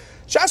this.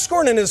 Josh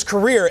Gordon in his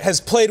career has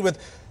played with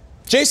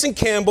Jason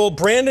Campbell,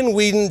 Brandon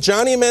Weeden,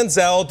 Johnny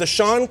Manziel,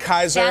 DeShone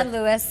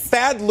Kizer,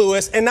 Thad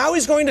Lewis, and now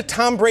he's going to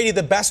Tom Brady,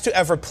 the best to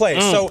ever play.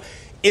 So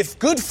if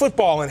good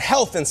football and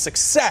health and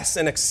success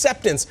and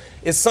acceptance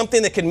is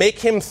something that can make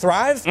him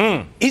thrive,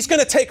 he's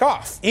going to take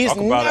off. He's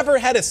never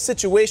had a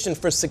situation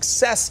for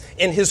success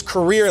in his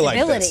career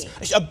like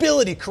this.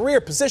 Ability,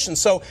 career, position.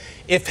 So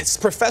if his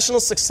professional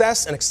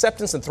success and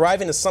acceptance and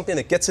thriving is something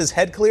that gets his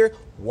head clear,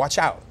 watch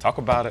out. Talk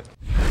about it.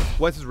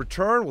 Once his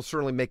return will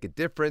certainly make a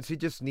difference. He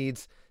just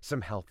needs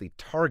some healthy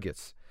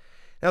targets.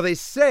 Now, they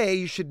say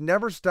you should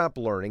never stop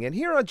learning, and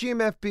here on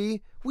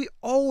GMFB, we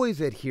always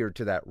adhere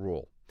to that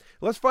rule.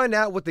 Let's find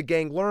out what the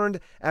gang learned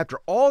after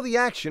all the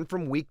action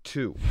from Week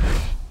 2.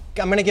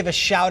 I'm going to give a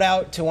shout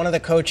out to one of the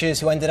coaches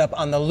who ended up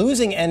on the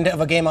losing end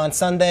of a game on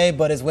Sunday,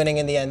 but is winning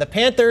in the end. The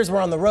Panthers were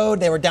on the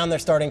road. They were down their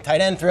starting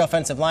tight end, 3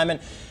 offensive linemen.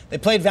 They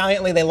played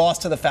valiantly. They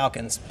lost to the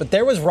Falcons. But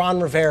there was Ron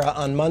Rivera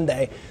on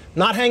Monday,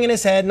 not hanging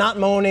his head, not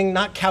moaning,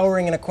 not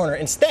cowering in a corner.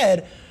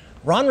 Instead,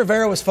 Ron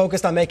Rivera was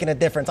focused on making a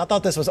difference. I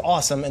thought this was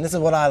awesome, and this is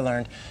what I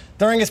learned.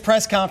 During his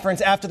press conference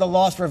after the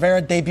loss,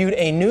 Rivera debuted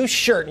a new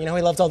shirt. You know,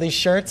 he loves all these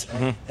shirts.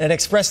 And it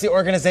expressed the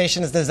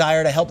organization's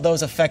desire to help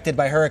those affected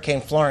by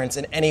Hurricane Florence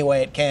in any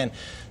way it can.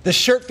 The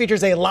shirt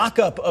features a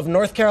lockup of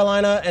North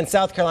Carolina and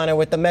South Carolina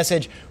with the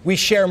message, "We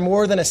share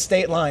more than a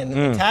state line."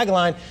 The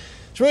tagline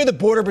is really the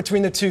border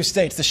between the two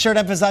states. The shirt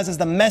emphasizes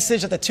the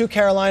message that the two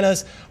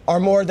Carolinas are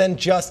more than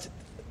just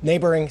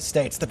neighboring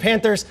states. The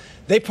Panthers,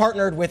 they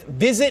partnered with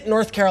Visit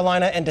North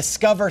Carolina and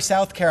Discover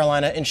South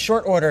Carolina in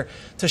short order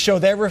to show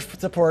their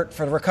support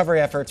for the recovery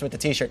efforts with the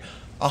T-shirt.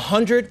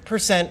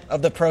 100%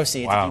 of the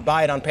proceeds, if you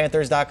buy it on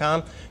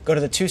Panthers.com, go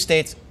to the two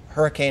states'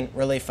 hurricane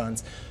relief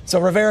funds. So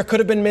Rivera could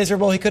have been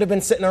miserable. He could have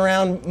been sitting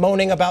around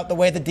moaning about the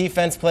way the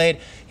defense played.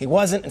 He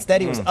wasn't.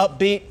 Instead, he was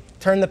upbeat.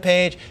 Turned the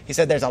page. He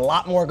said there's a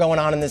lot more going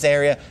on in this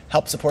area.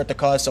 Help support the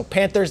cause. So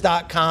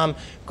Panthers.com,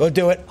 go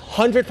do it.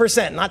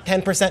 100%, not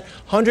 10%,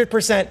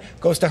 100%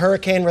 goes to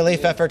hurricane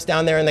relief efforts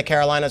down there in the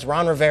Carolinas.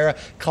 Ron Rivera,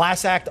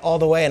 class act all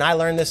the way. And I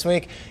learned this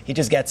week, he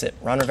just gets it.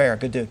 Ron Rivera,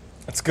 good dude.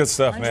 That's good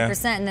stuff, 100%, man.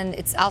 100%. And then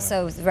it's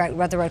also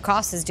what the Red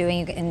Cross is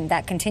doing. And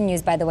that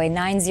continues, by the way,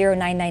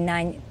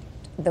 90999,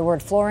 the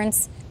word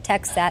Florence.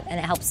 Text that, and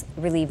it helps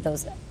relieve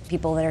those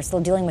people that are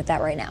still dealing with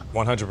that right now.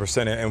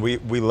 100%. And we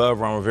love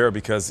Ron Rivera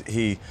because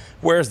he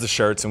wears the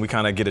shirts, and we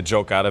kind of get a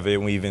joke out of it.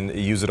 We even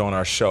use it on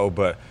our show.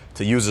 But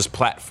to use his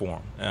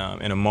platform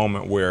in a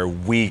moment where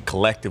we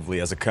collectively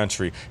as a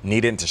country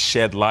need it to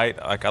shed light,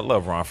 like, I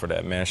love Ron for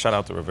that, man. Shout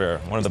out to Rivera,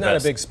 one of the best.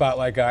 He's not a big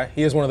spotlight guy.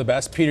 He is one of the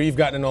best. Peter, you've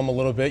gotten to know him a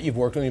little bit. You've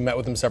worked with him. You've met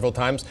with him several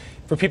times.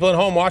 For people at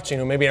home watching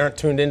who maybe aren't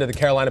tuned into the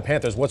Carolina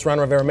Panthers, what's Ron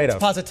Rivera made of?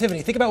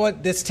 Positivity. Think about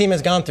what this team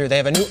has gone through. They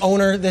have a new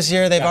owner this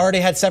year. They've already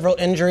had several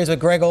injuries with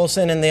Greg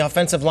Olsen and the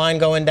offensive line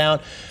going down.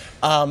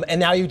 And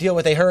now you deal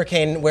with a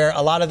hurricane where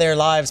a lot of their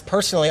lives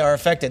personally are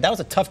affected. That was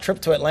a tough trip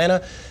to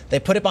Atlanta. They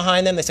put it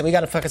behind them. They said, we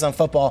got to focus on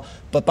football.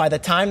 But by the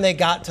time they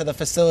got to the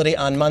facility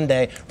on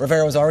Monday,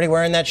 Rivera was already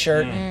wearing that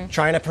shirt,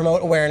 trying to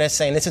promote awareness,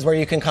 saying this is where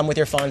you can come with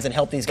your funds and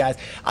help these guys.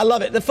 I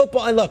love it. The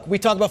football, and look, we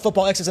talk about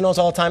football X's and O's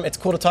all the time. It's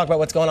cool to talk about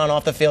what's going on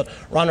off the field.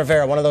 Ron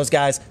Rivera, one of those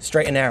guys,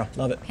 straight and narrow.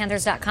 Love it.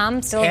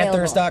 Panthers.com, still available.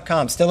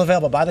 Panthers.com, still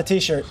available. Buy the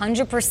T-shirt.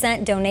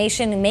 100%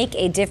 donation, make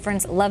a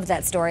difference. Love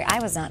that story. I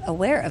was not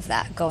aware of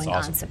that going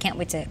on, so can't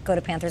wait to go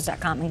to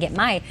Panthers.com and get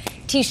my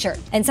T-shirt.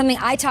 And something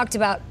I talked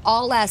about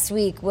all last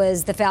week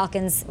was the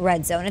Falcons'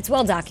 red zone. It's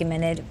well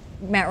documented,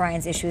 Matt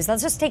Ryan's issues.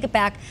 Let's just take it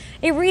back.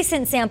 A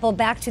recent sample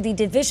back to the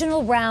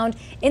divisional round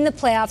in the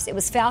playoffs. It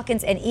was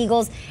Falcons and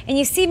Eagles. And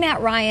you see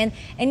Matt Ryan,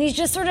 and he's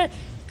just sort of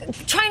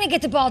trying to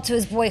get the ball to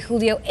his boy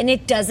Julio, and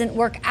it doesn't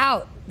work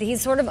out.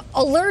 He's sort of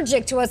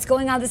allergic to what's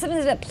going on. There's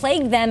something that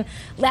plagued them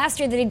last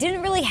year that he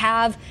didn't really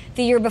have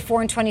the year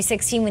before in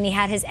 2016 when he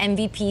had his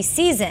MVP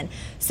season.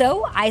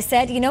 So I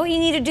said, you know what you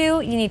need to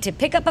do? You need to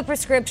pick up a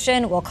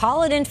prescription. We'll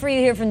call it in for you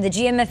here from the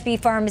GMFB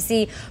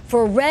Pharmacy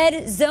for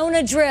Red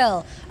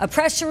Zonadrill, a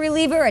pressure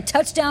reliever, a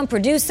touchdown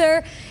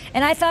producer.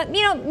 And I thought,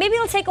 you know, maybe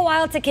it'll take a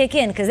while to kick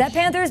in because that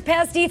Panthers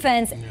pass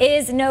defense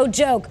is no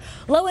joke.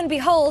 Lo and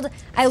behold,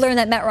 I learned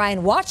that Matt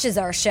Ryan watches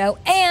our show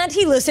and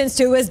he listens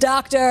to his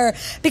doctor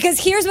because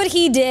here's what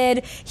he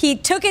did. He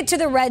took it to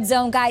the red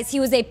zone, guys. He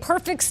was a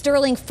perfect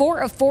Sterling 4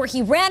 of 4.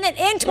 He ran it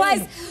in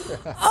twice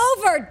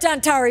over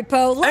Dontari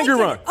Poe. Like Angry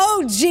run.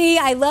 Oh, gee,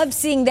 I love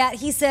seeing that.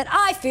 He said,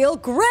 I feel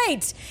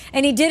great.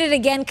 And he did it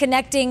again,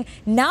 connecting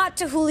not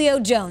to Julio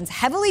Jones,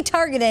 heavily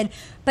targeted.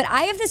 But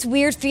I have this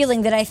weird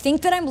feeling that I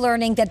think that I'm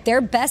learning that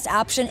their best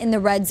option in the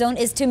red zone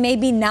is to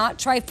maybe not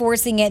try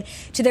forcing it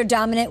to their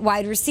dominant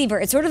wide receiver.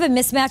 It's sort of a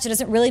mismatch. It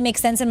doesn't really make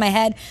sense in my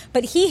head.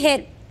 But he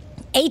hit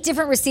 8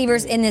 different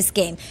receivers in this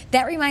game.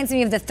 That reminds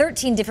me of the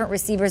 13 different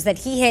receivers that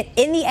he hit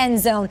in the end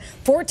zone,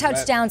 4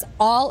 touchdowns,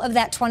 all of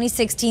that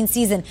 2016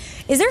 season.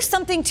 Is there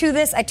something to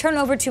this? I turn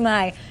over to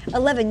my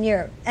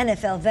 11-year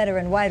NFL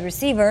veteran wide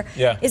receiver.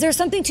 Yeah. Is there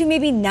something to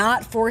maybe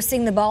not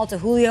forcing the ball to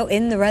Julio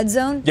in the red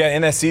zone? Yeah,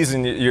 in that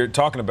season you're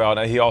talking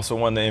about, he also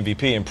won the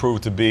MVP and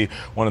proved to be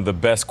one of the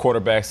best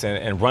quarterbacks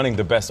and running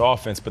the best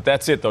offense. But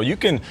that's it, though. You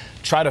can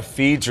try to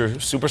feed your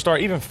superstar,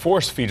 even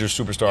force feed your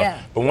superstar.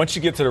 Yeah. But once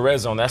you get to the red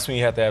zone, that's when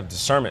you have to have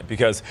discernment,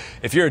 because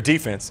if you're a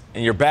defense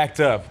and you're backed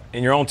up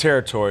in your own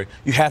territory,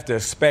 you have to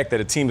expect that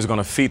a team is going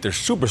to feed their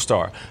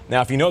superstar.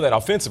 Now, if you know that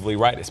offensively,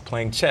 right, it's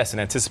playing chess and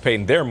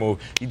anticipating their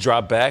move, you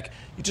drop back,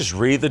 you just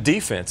read the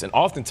defense. And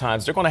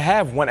oftentimes they're going to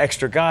have one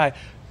extra guy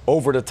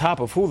over the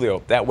top of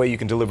Julio. That way you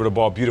can deliver the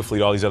ball beautifully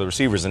to all these other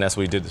receivers, and that's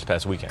what he did this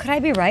past weekend. Could I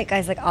be right?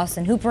 Guys like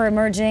Austin Hooper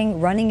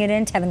emerging, running it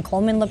in. Tevin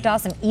Coleman looked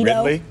awesome. Ito.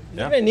 Ridley.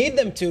 You're Yeah. going to need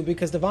them to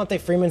because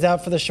Devontae Freeman's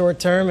out for the short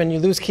term, and you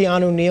lose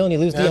Keanu Neal and you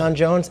lose Deion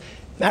Jones.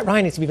 Matt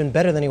Ryan needs to be even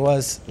better than he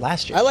was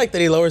last year. I like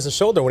that he lowers his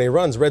shoulder when he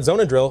runs. Red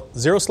Zonadrill,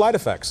 0 slide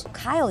effects.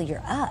 Kyle,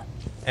 you're up.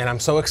 And I'm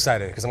so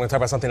excited because I'm going to talk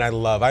about something I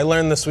love. I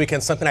learned this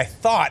weekend something I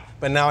thought,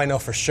 but now I know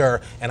for sure,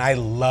 and I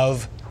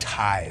love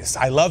ties.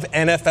 I love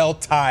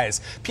NFL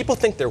ties. People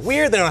think they're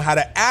weird, they don't know how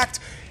to act.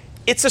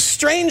 It's a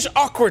strange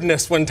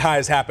awkwardness when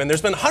ties happen.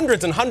 There's been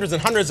hundreds and hundreds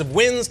and hundreds of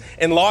wins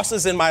and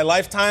losses in my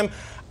lifetime.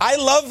 I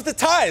love the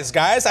ties,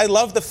 guys. I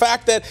love the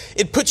fact that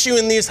it puts you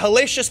in these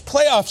hellacious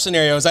playoff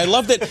scenarios. I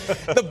love that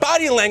the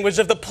body language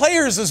of the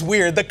players is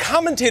weird. The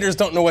commentators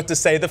don't know what to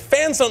say. The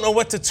fans don't know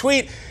what to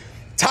tweet.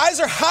 Ties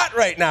are hot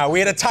right now. We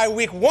had a tie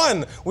week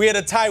 1. We had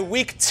a tie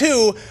week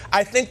 2.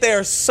 I think they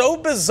are so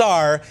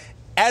bizarre.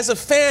 as a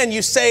fan,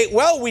 you say,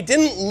 well, we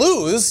didn't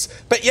lose,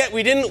 but yet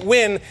we didn't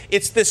win.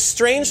 It's this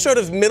strange sort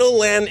of middle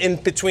land in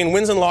between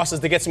wins and losses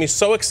that gets me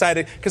so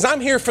excited, because I'm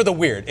here for the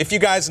weird, if you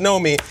guys know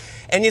me.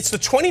 And it's the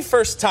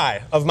 21st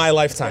tie of my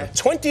lifetime.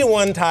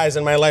 21 ties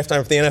in my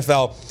lifetime for the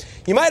NFL.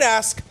 You might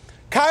ask,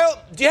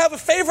 Kyle, do you have a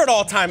favorite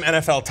all-time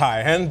NFL tie?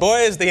 And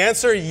boy, is the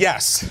answer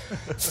yes.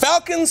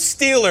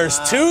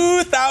 Falcons-Steelers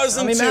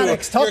 2002.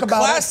 Maddox, your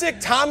classic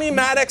Tommy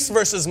Maddox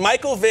versus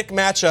Michael Vick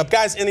matchup.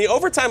 Guys, in the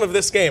overtime of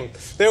this game,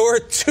 there were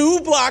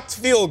 2 blocked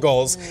field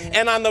goals.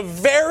 And on the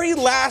very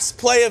last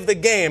play of the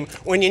game,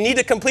 when you need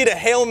to complete a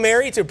Hail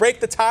Mary to break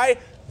the tie,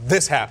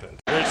 this happened.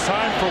 There's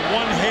time for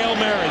one Hail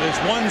Mary. There's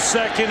 1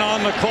 second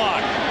on the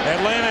clock.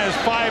 Atlanta has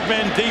 5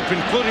 men deep,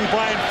 including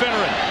Brian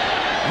Finneran.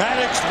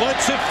 Maddox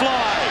lets it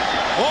fly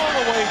all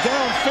the way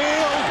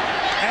downfield,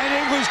 and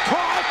it was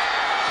caught.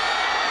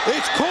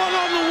 It's caught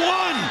on the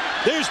 1.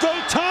 There's no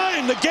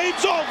time. The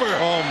game's over.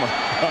 Oh, my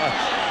God.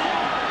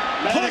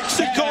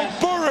 Plexico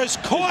Burress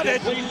caught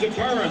it.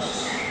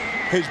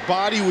 His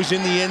body was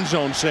in the end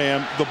zone,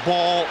 Sam. The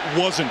ball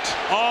wasn't.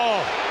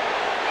 Oh,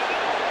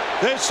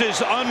 this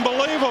is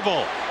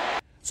unbelievable.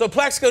 So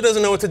Plexico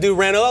doesn't know what to do.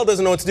 Randall L.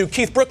 doesn't know what to do.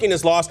 Keith Brooking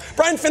is lost.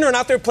 Brian Finneran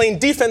out there playing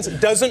defense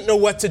doesn't know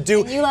what to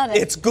do. You love it.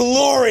 It's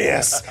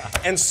glorious.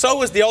 And so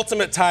was the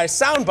ultimate tie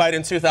soundbite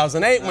in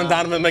 2008 when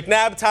Donovan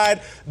McNabb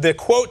tied. The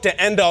quote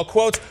to end all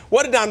quotes.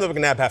 What did Donovan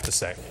McNabb have to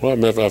say? Well,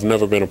 I've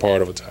never been a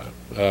part of a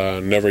tie.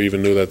 Never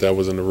even knew that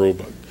was in the rule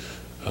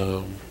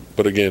book.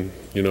 But again,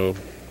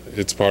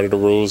 it's part of the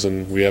rules,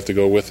 and we have to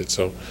go with it.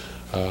 So,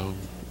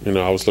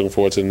 I was looking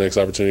forward to the next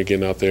opportunity,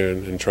 getting out there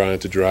and trying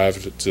to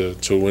drive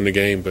to win the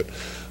game. But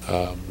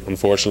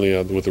unfortunately,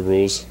 with the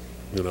rules,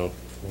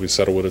 we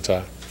settled with a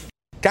tie.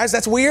 Guys,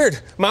 that's weird.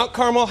 Mount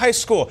Carmel High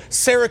School,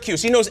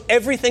 Syracuse. He knows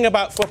everything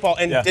about football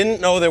and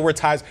didn't know there were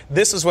ties.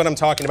 This is what I'm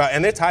talking about.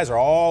 And their ties are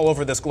all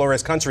over this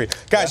glorious country.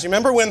 Guys, you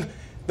remember when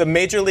the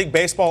Major League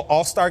Baseball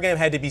All-Star game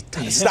had to be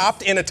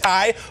stopped in a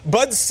tie?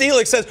 Bud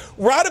Selig says,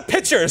 we're out of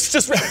pitchers.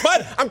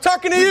 Bud, I'm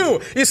talking to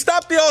you. You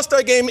stopped the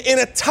All-Star game in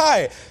a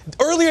tie.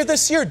 Earlier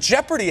this year,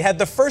 Jeopardy had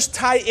the first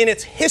tie in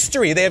its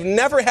history. They have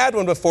never had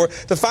one before.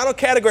 The final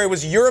category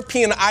was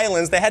European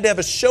islands. They had to have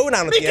a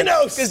showdown at the end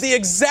because the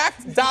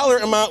exact dollar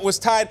amount was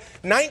tied.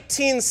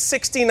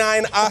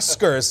 1969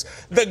 Oscars.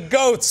 The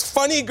Goats,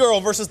 Funny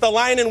Girl versus The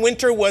Lion in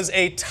Winter was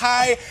a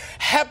tie.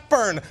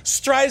 Hepburn,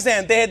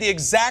 Streisand, they had the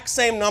exact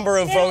same number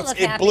of votes.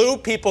 It blew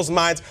people's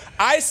minds.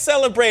 I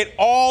celebrate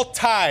all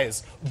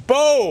ties.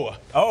 Bo.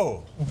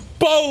 Oh.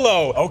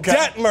 Bolo. Okay.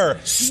 Detmer.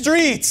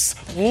 Streets.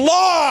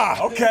 Law.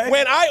 Okay.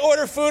 When I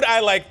order food, I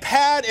like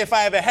Pad. If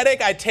I have a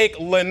headache, I take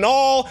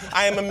Lenol.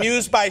 I am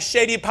amused by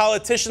shady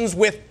politicians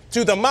with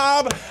to the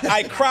mob.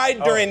 I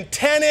cried during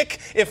Titanic.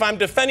 If I'm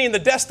defending the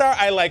Death Star,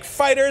 I like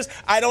fighters.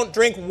 I don't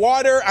drink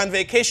water on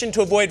vacation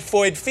to avoid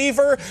Floyd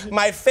fever.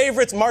 My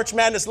favorite March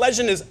Madness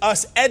legend is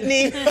Us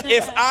Edney.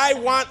 If I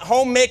want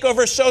home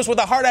makeover shows with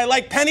a heart, I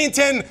like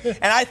Pennington.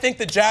 And I think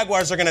the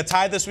Jaguars are going to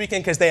tie this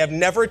weekend because they have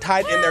never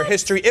tied in their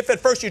history. If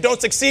at first you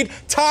don't succeed,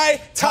 tie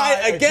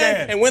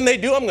again. And when they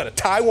do, I'm going to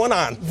tie one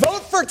on.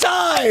 Vote for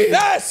ties!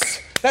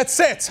 Yes! That's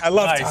it. I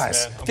love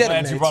ties. Man. I'm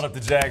glad you brought up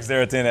the Jags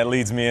there at the end. That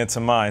leads me into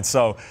mine.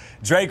 So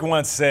Drake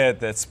once said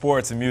that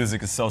sports and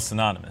music is so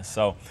synonymous.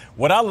 So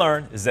what I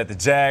learned is that the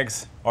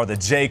Jags are the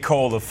J.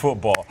 Cole of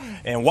football.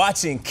 And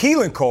watching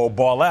Keelan Cole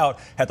ball out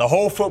had the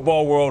whole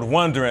football world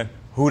wondering,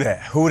 who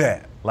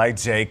that? Like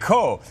J.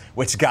 Cole,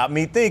 which got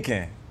me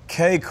thinking,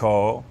 K.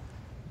 Cole,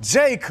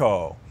 J.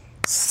 Cole.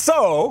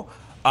 So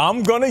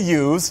I'm going to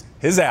use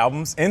his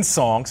albums and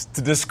songs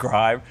to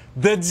describe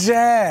the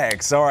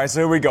Jags. All right, so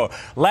here we go.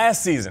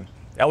 Last season,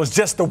 that was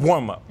just the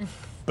warm-up.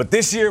 But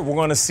this year, we're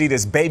going to see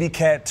this baby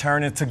cat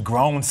turn into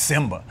grown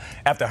Simba.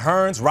 After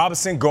Hearns,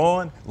 Robinson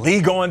going,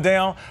 Lee going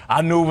down,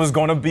 I knew it was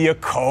going to be a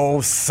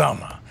cold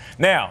summer.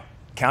 Now,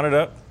 count it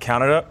up.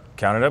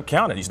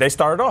 They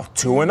started off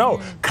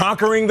 2-0,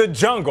 conquering the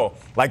jungle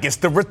like it's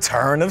the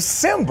return of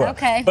Simba.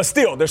 Okay. But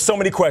still, there's so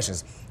many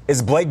questions.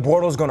 Is Blake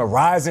Bortles going to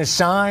rise and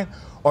shine,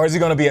 or is he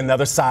going to be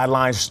another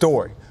sideline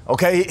story?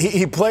 Okay,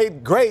 he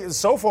played great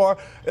so far.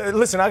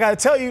 Listen, I got to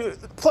tell you,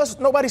 plus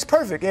nobody's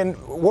perfect, and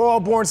we're all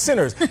born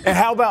sinners. And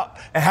how about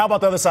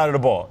the other side of the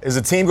ball? Is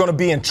the team going to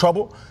be in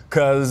trouble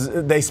because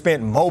they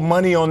spent more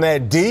money on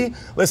that D?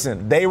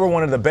 Listen, they were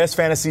one of the best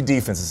fantasy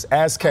defenses.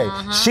 Ask Kate.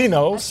 She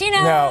knows. She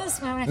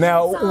knows.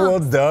 Now, will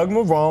Doug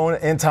Marrone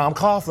and Tom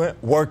Coughlin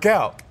work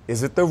out?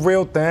 Is it the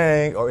real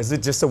thing, or is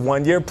it just a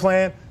one-year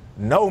plan?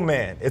 No,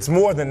 man. It's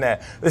more than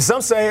that.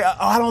 Some say,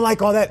 I don't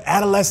like all that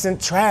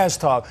adolescent trash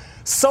talk.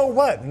 So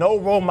what? No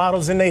role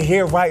models in their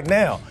here right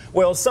now.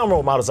 Well, some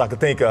role models I could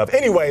think of.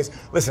 Anyways,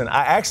 listen,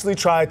 I actually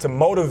tried to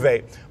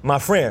motivate my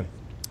friend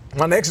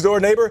My next door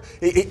neighbor,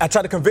 I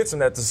tried to convince him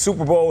that the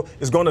Super Bowl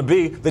is going to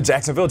be the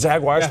Jacksonville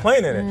Jaguars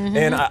playing in it. Mm-hmm.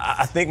 And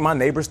I think my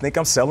neighbors think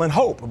I'm selling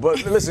hope.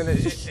 But listen,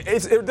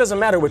 it doesn't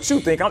matter what you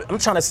think. I'm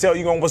trying to sell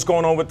you on what's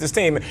going on with this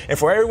team. And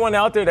for everyone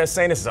out there that's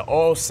saying this is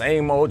an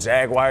same old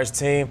Jaguars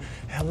team,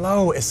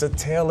 hello, it's a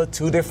tale of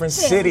two different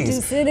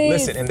cities.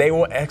 Listen, and they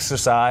will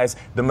exercise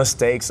the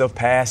mistakes of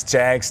past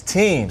Jags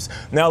teams.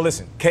 Now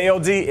listen,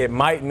 KOD, it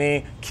might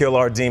mean kill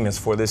our demons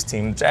for this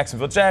team, the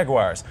Jacksonville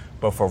Jaguars.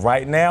 But for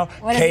right now,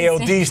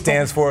 KOD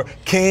stands for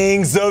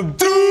Kings of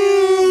Duval.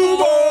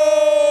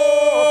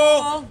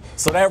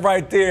 So that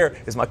right there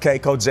is my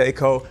Keiko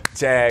J-Co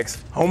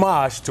Jags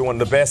homage to one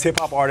of the best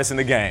hip-hop artists in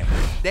the game.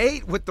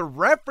 Date with the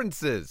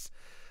references.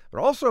 But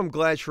also, I'm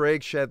glad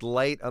Shrek shed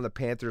light on the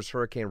Panthers'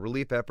 hurricane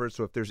relief efforts.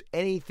 So if there's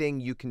anything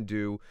you can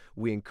do,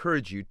 we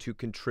encourage you to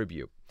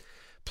contribute.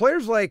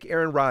 Players like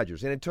Aaron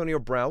Rodgers and Antonio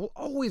Brown will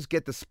always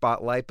get the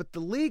spotlight, but the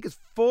league is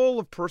full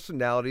of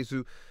personalities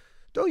who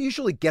don't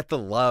usually get the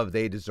love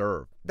they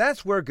deserve.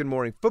 That's where Good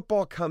Morning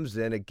Football comes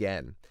in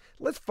again.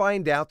 Let's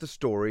find out the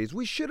stories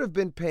we should have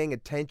been paying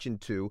attention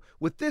to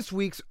with this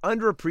week's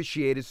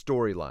underappreciated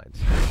storylines.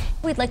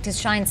 We'd like to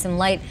shine some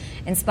light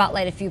and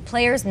spotlight a few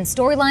players and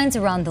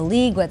storylines around the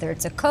league, whether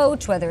it's a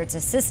coach, whether it's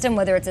a system,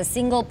 whether it's a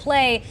single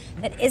play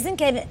that isn't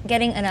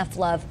getting enough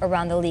love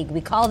around the league.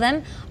 We call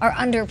them our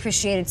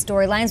underappreciated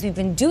storylines. We've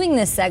been doing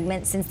this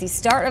segment since the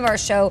start of our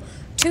show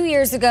 2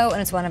 years ago,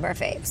 and it's one of our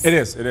faves. It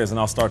is, and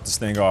I'll start this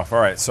thing off. All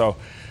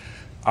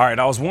right,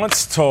 I was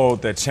once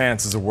told that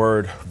chance is a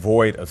word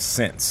void of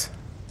sense.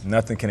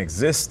 Nothing can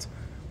exist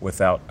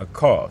without a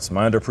cause.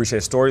 My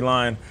underappreciated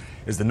storyline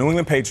is the New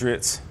England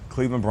Patriots,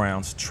 Cleveland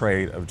Browns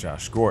trade of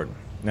Josh Gordon.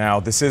 Now,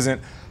 this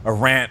isn't a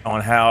rant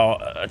on how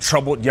a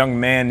troubled young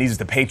man needs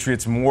the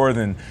Patriots more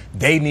than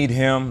they need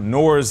him,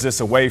 nor is this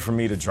a way for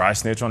me to dry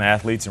snitch on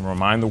athletes and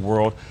remind the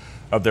world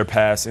of their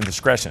past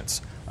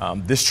indiscretions.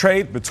 This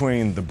trade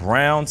between the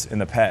Browns and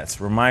the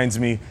Pats reminds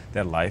me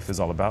that life is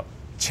all about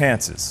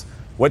chances.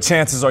 What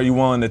chances are you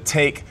willing to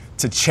take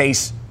to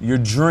chase your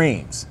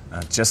dreams?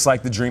 Just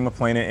like the dream of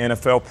playing in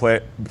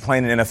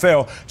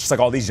NFL, just like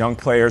all these young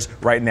players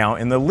right now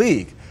in the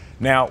league.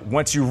 Now,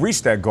 once you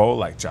reach that goal,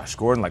 like Josh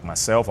Gordon, like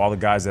myself, all the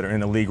guys that are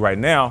in the league right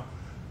now,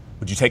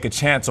 would you take a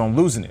chance on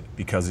losing it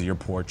because of your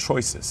poor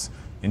choices?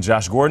 In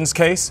Josh Gordon's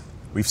case,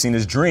 we've seen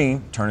his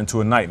dream turn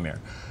into a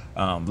nightmare.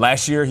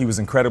 Last year, he was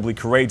incredibly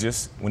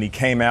courageous when he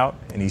came out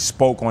and he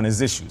spoke on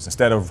his issues.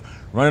 Instead of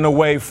running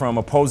away from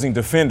opposing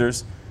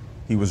defenders,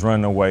 he was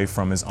running away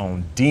from his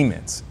own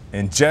demons.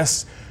 And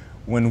just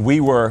when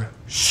we were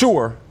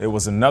sure it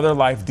was another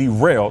life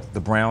derailed, the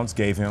Browns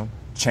gave him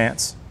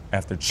chance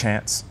after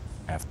chance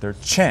after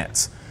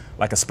chance,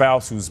 like a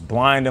spouse who's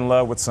blind in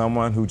love with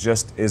someone who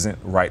just isn't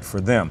right for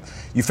them.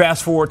 You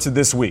fast forward to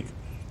this week.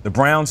 The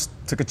Browns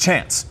took a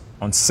chance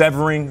on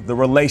severing the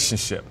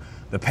relationship.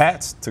 The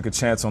Pats took a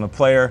chance on a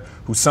player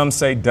who some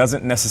say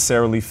doesn't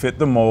necessarily fit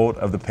the mold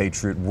of the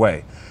Patriot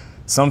way.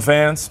 Some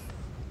fans,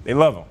 they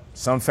love him.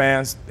 Some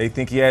fans, they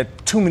think he had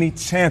too many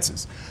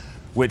chances,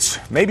 which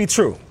may be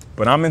true,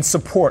 but I'm in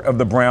support of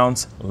the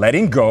Browns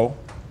letting go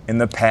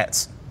and the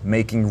Pats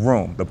making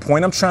room. The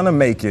point I'm trying to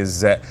make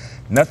is that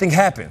nothing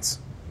happens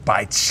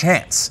by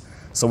chance,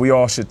 so we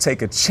all should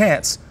take a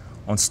chance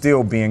on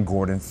still being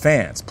Gordon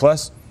fans.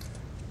 Plus,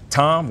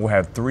 Tom will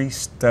have 3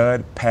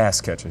 stud pass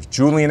catchers.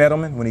 Julian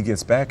Edelman when he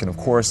gets back, and of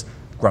course,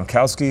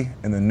 Gronkowski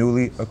and the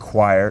newly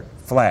acquired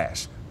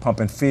Flash,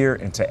 pumping fear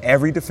into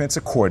every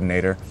defensive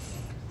coordinator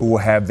who will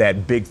have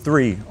that big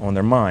 3 on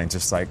their mind,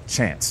 just like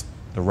Chance,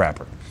 the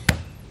rapper.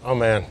 Oh,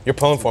 man. You're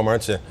pulling for him,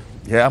 aren't you?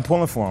 Yeah, I'm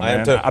pulling for him, man. I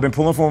am too. I've been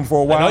pulling for him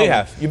for a while. I know you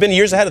have. You've been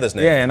years ahead of this,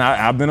 Nate. Yeah, and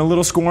I've been a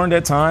little scorned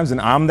at times, and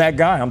I'm that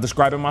guy. I'm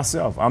describing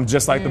myself. I'm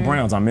just like the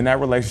Browns. I'm in that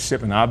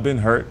relationship, and I've been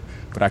hurt.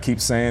 But I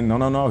keep saying,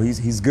 no,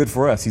 he's good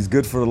for us. He's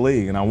good for the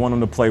league, and I want him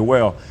to play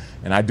well.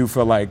 And I do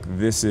feel like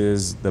this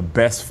is the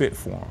best fit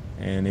for him.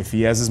 And if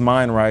he has his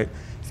mind right,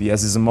 if he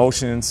has his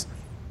emotions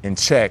in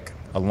check,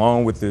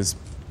 along with his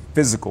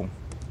physical,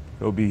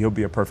 he'll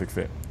be a perfect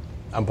fit.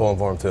 I'm pulling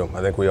for him, too.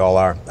 I think we all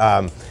are.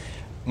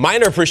 My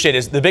underappreciated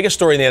is the biggest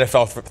story in the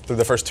NFL through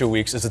the first 2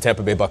 weeks is the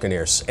Tampa Bay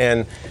Buccaneers.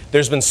 And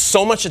there's been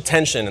so much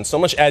attention and so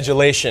much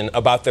adulation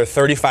about their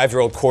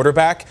 35-year-old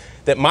quarterback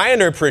that my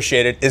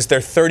underappreciated is their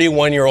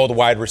 31-year-old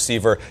wide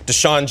receiver,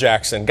 Deshaun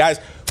Jackson. Guys,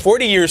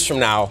 40 years from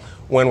now,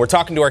 when we're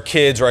talking to our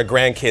kids or our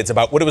grandkids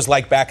about what it was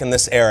like back in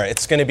this era,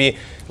 it's going to be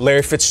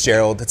Larry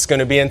Fitzgerald, it's going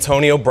to be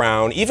Antonio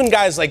Brown, even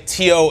guys like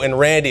T.O. and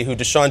Randy, who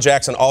Deshaun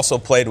Jackson also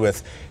played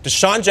with.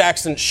 Deshaun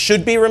Jackson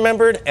should be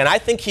remembered, and I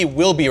think he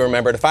will be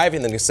remembered if I have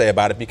anything to say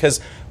about it, because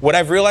what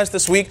I've realized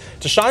this week,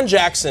 Deshaun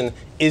Jackson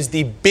is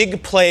the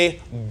big play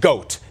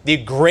GOAT, the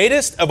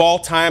greatest of all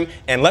time,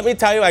 and let me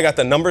tell you, I got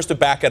the numbers to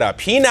back it up.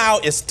 He now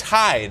is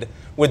tied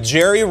with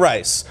Jerry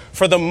Rice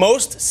for the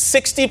most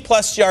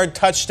 60-plus yard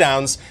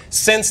touchdowns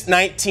since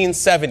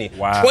 1970.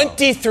 Wow.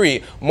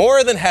 23,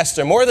 more than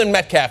Hester, more than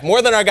Metcalf,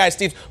 more than our guy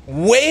Steve,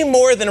 way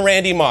more than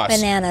Randy Moss,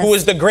 Bananas. who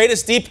is the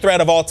greatest deep threat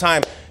of all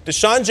time.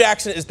 Deshaun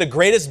Jackson is the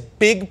greatest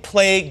big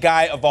play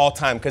guy of all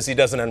time because he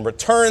does it on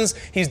returns,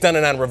 he's done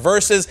it on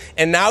reverses,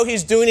 and now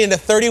he's doing it at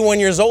 31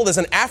 years old as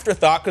an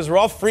afterthought because we're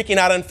all freaking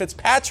out on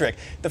Fitzpatrick.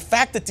 The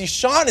fact that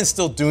Deshaun is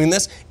still doing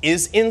this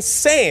is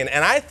insane.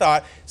 And I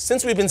thought,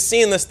 since we've been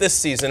seeing this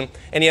season,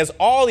 and he has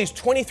all these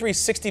 23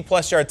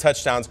 60-plus yard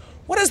touchdowns,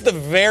 what does the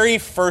very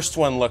first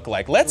one look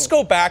like? Let's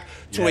go back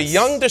to a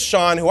young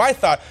Deshaun who I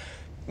thought,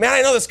 man,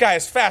 I know this guy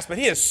is fast, but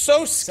he is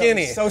so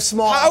skinny. So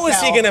small. How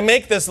is he going to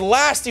make this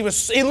last? He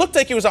looked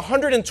like he was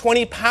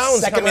 120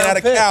 pounds coming out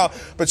of Cal.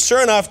 But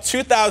sure enough,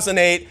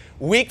 2008,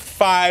 Week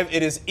 5,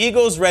 it is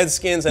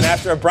Eagles-Redskins, and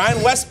after a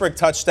Brian Westbrook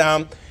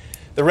touchdown,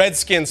 the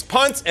Redskins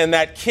punt, and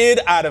that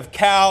kid out of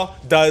Cal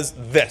does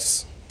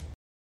this.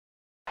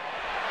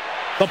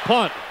 The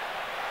punt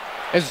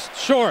is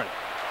short.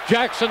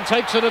 Jackson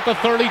takes it at the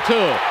 32.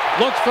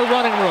 Looks for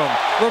running room.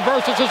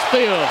 Reverses his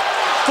field.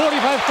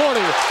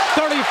 45-40.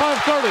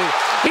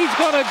 35-30. He's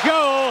going to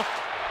go.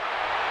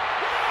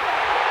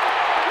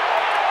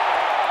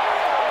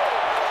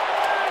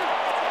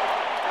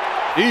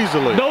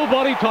 Easily.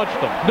 Nobody touched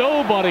them.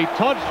 Nobody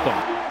touched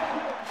them.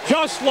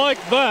 Just like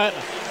that,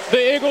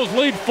 the Eagles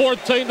lead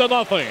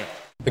 14-0.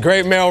 The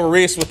great Merrill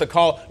Reese with the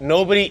call.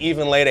 Nobody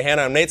even laid a hand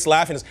on him. Nate's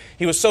laughing.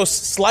 He was so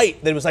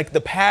slight that it was like the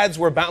pads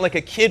were bound like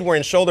a kid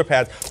wearing shoulder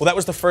pads. Well, that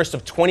was the first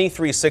of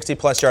 23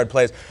 60-plus yard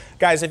plays.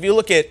 Guys, if you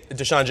look at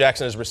Deshaun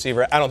Jackson as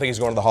receiver, I don't think he's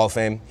going to the Hall of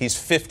Fame. He's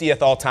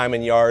 50th all-time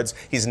in yards.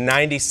 He's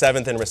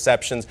 97th in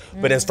receptions.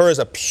 But as far as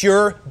a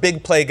pure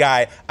big play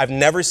guy, I've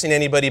never seen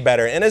anybody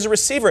better. And as a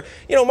receiver,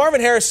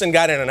 Marvin Harrison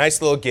got in a nice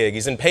little gig.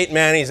 He's in Peyton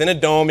Manning. He's in a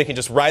dome. He can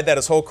just ride that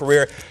his whole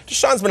career.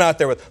 Deshaun's been out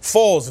there with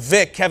Foles,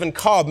 Vic, Kevin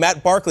Kolb,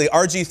 Matt Barkley,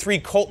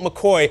 RG3, Colt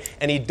McCoy,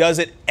 and he does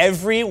it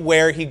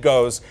everywhere he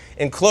goes.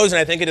 In closing,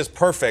 I think it is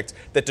perfect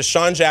that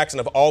Deshaun Jackson,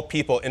 of all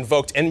people,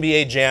 invoked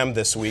NBA Jam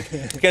this week.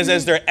 Because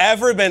has there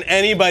ever been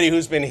anybody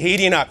who's been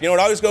heating up? It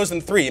always goes in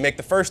 3. You make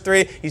the first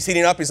 3, he's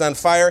heating up, he's on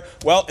fire.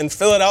 Well, in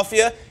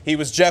Philadelphia, he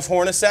was Jeff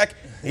Hornacek.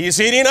 He's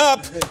heating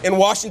up. In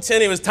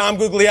Washington, he was Tom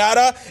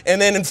Gugliotta. And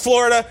then in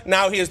Florida,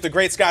 now he is the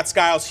great Scott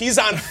Skiles. He's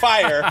on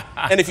fire.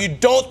 And if you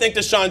don't think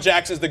Deshaun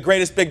Jackson is the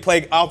greatest big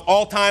play of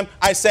all time,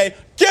 I say,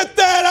 get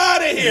that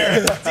out of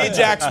here.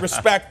 D-Jax,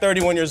 respect,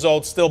 31 years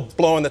old, still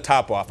blowing the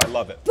top off. I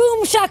love it.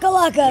 Boom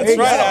shakalaka. That's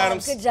right,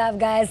 Adams. Good job,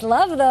 guys.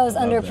 Love those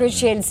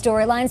underappreciated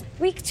storylines.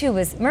 Week 2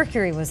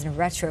 Mercury was in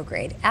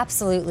retrograde.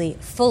 Absolutely,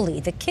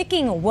 fully. The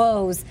kicking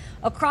woes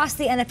across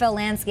the NFL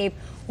landscape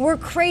were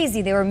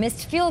crazy. They were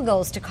missed field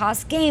goals to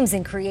cost games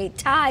and create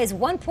ties,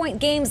 1-point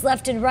games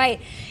left and right.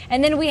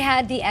 And then we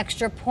had the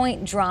extra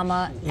point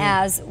drama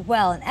as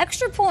well. And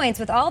extra points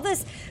with all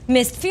this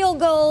missed field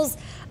goals.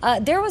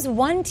 There was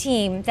one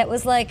team that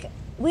was like,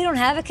 we don't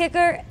have a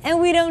kicker and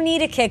we don't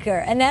need a kicker.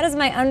 And that is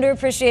my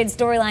underappreciated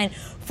storyline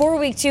for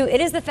Week 2.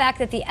 It is the fact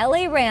that the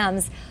LA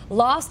Rams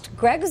lost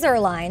Greg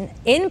Zuerlein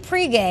in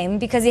pregame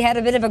because he had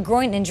a bit of a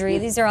groin injury.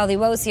 These are all the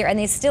woes here. And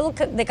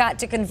they got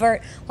to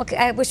convert. Well,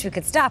 I wish we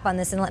could stop on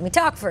this and let me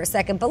talk for a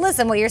second. But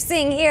listen, what you're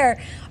seeing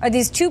here are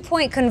these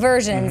 2-point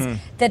conversions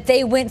that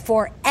they went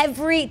for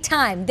every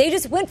time. They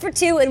just went for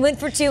 2 and went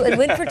for 2 and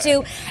went for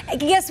 2. And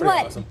guess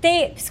what? Awesome.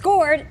 They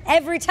scored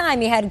every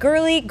time. You had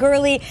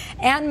Gurley,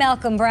 and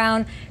Malcolm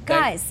Brown.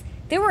 Guys,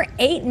 there were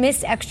 8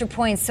 missed extra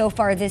points so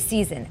far this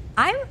season.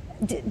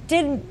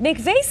 Did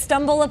McVay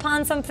stumble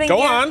upon something?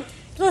 Go on.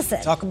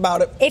 Listen. Talk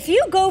about it. If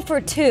you go for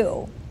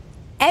 2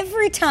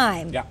 every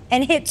time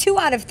and hit 2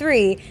 out of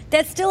 3,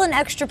 that's still an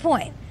extra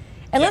point.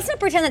 And let's not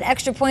pretend that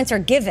extra points are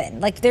given.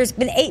 Like, there's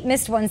been 8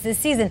 missed ones this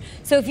season.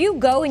 So if you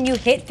go and you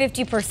hit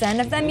 50%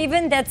 of them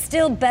even, that's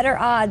still better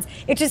odds.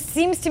 It just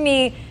seems to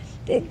me,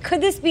 could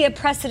this be a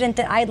precedent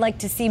that I'd like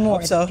to see more?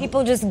 Hope so.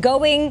 People just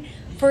going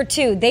for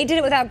 2. They did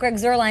it without Greg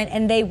Zuerlein,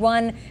 and they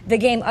won the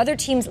game. Other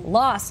teams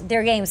lost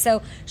their game.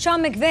 So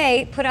Sean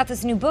McVay put out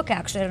this new book,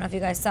 actually. I don't know if you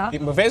guys saw.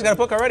 McVay's got a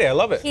book already. I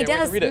love it. He Can't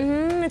does. wait to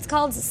read it. It's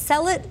called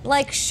Sell It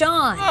Like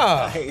Sean.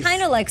 Nice.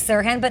 Kind of like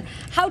Sirhan, but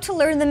how to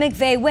learn the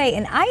McVay way.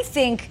 And I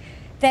think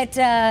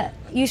that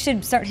you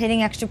should start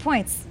hitting extra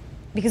points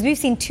because we've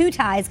seen 2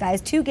 ties,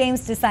 guys, 2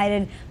 games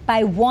decided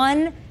by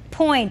 1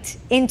 point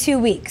in 2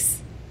 weeks.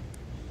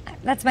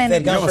 That's my You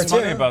know what's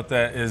funny about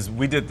that is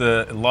we did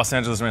the Los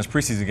Angeles Rams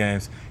preseason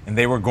games, and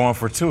they were going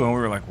for 2, and we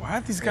were like, why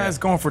are these guys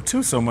going for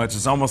 2 so much?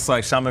 It's almost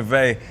like Sean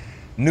McVay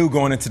knew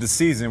going into the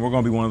season we're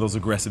going to be one of those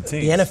aggressive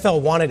teams. The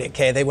NFL wanted it,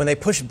 Kay. When they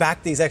pushed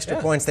back these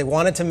extra points, they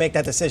wanted to make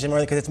that decision more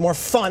because it's more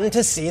fun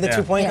to see the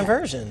 2-point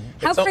conversion.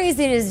 How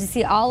crazy it is to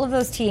see all of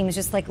those teams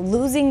just like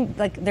losing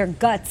like their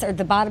guts or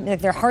the bottom,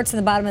 like their hearts in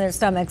the bottom of their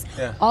stomachs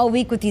all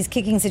week with these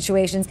kicking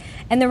situations.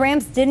 And the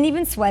Rams didn't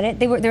even sweat it.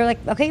 They were like,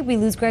 okay, we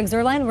lose Greg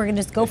Zuerlein, we're going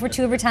to just go for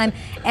 2 every time,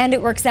 and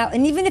it works out.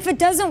 And even if it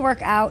doesn't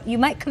work out, you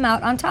might come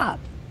out on top.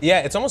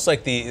 Yeah, it's almost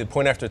like the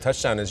point after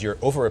touchdown is your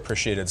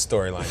overappreciated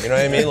storyline. You know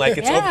what I mean? Like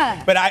it's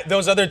but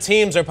those other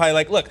teams are probably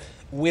like, look,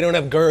 we don't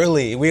have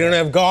Gurley, we don't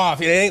have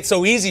Goff. It ain't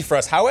so easy for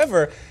us.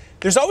 However,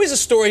 There's always a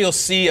story you'll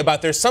see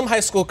about there's some high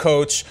school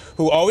coach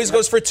who always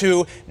goes for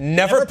 2,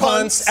 never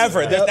punts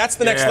ever. That's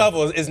the next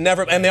level is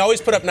never, and they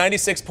always put up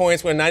 96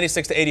 points, when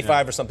 96 to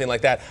 85 or something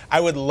like that. I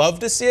would love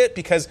to see it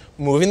because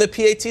moving the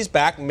PATs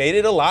back made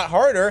it a lot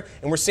harder,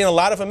 and we're seeing a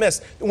lot of them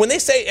miss. When they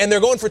say, and they're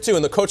going for 2,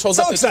 and the coach holds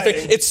up the 2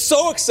 fingers, it's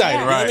so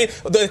exciting. Yeah. You know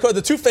what I mean?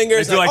 The 2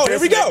 fingers, like here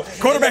we go.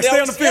 Quarterback stay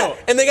on the field.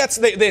 And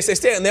they say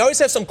stay, and they always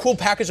have some cool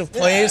package of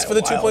plays for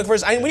the 2-point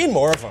conversion. We need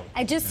more of them.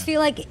 I just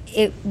feel like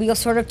we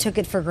sort of took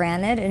it for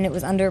granted, and it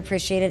was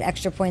underappreciated.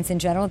 Extra points in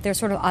general, they're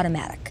sort of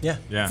automatic. Yeah.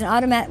 It's an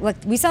automatic. Look,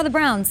 we saw the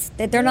Browns;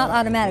 they're not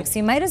automatic. So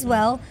you might as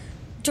well,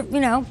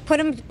 put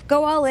them,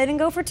 go all in and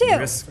go for 2.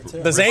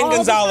 The Zane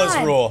Gonzalez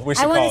rule. We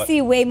should I call want to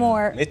see way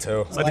more. Me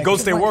too. It's like the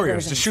Golden State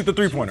Warriors. Just shoot the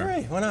 3-pointer.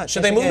 Why not?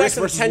 Should they move back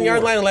to the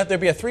 10-yard line and let there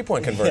be a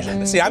 3-point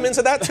conversion? See, I'm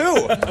into that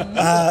too.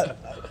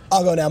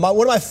 I'll go now.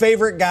 One of my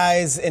favorite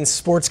guys in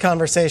sports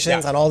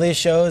conversations on all these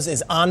shows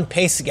is On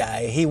Pace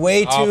Guy. He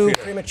way too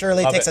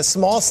prematurely takes a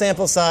small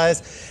sample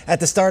size at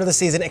the start of the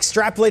season,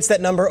 extrapolates that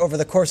number over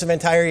the course of an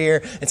entire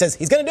year, and says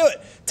he's going to do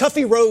it.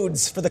 Tuffy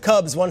Rhodes for the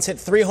Cubs once hit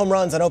 3 home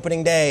runs on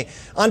opening day.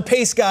 On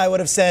Pace Guy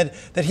would have said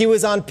that he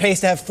was on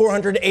pace to have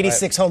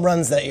 486 home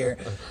runs that year.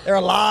 There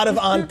are a lot of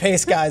On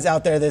Pace guys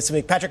out there this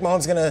week. Patrick Mahomes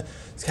is going to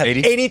have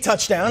 80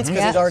 touchdowns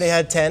because he's already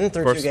had 10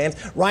 through 2 games.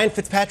 Ryan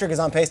Fitzpatrick is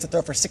on pace to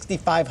throw for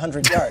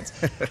 6,500 yards.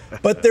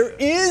 But there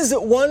is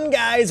one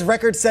guy's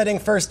record-setting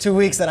first 2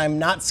 weeks that I'm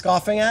not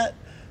scoffing at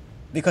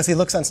because he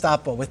looks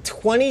unstoppable. With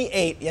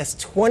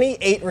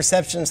 28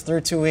 receptions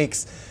through 2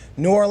 weeks,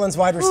 New Orleans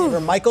wide receiver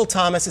Michael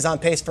Thomas is on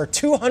pace for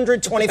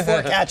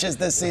 224 catches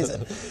this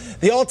season.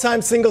 The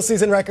all-time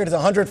single-season record is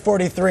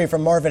 143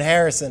 from Marvin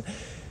Harrison.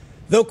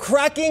 Though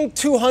cracking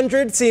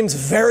 200 seems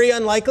very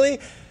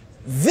unlikely,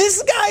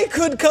 this guy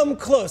could come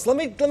close. Let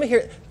me hear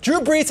it.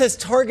 Drew Brees has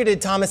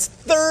targeted Thomas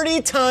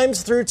 30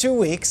 times through 2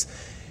 weeks.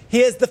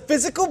 He has the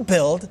physical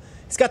build.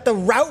 He's got the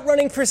route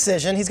running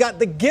precision. He's got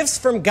the gifts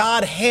from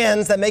God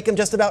hands that make him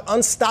just about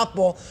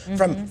unstoppable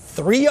from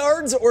 3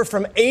 yards or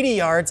from 80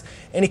 yards.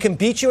 And he can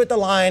beat you at the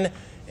line,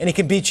 and he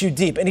can beat you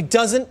deep. And he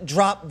doesn't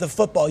drop the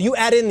football. You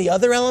add in the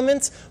other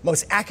elements,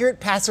 most accurate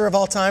passer of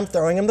all time,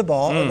 throwing him the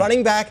ball, a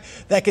running back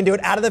that can do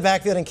it out of the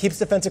backfield and keeps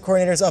defensive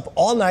coordinators up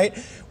all night,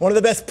 one of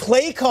the best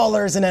play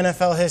callers in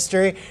NFL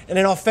history, and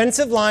an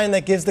offensive line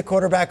that gives the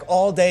quarterback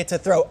all day to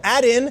throw.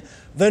 Add in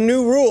the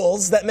new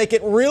rules that make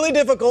it really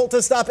difficult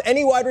to stop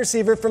any wide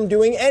receiver from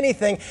doing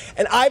anything.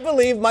 And I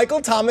believe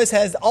Michael Thomas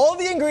has all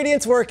the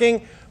ingredients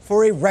working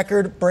for a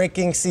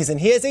record-breaking season.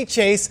 He has a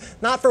chase,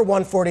 not for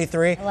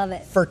 143, I love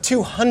it. for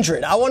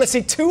 200. I want to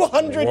see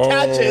 200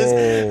 catches.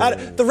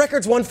 The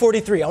record's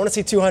 143. I want to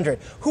see 200.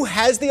 Who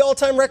has the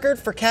all-time record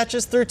for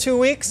catches through 2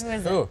 weeks? Who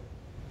is it?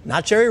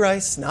 Not Jerry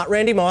Rice, not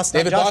Randy Moss,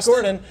 David not Josh Boston?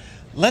 Gordon.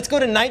 Let's go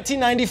to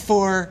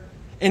 1994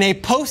 in a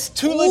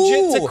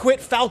post-too-legit-to-quit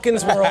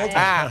Falcons world.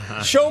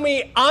 Show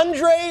me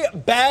Andre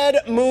Bad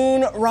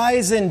Moon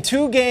Rison.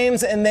 2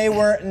 games, and they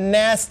were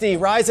nasty.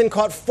 Rison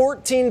caught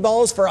 14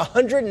 balls for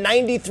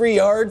 193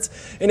 yards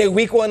in a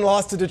Week 1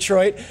 loss to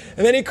Detroit,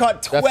 and then he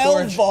caught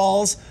 12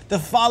 balls the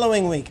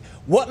following week.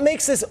 What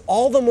makes this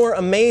all the more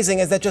amazing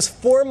is that just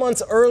 4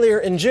 months earlier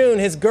in June,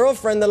 his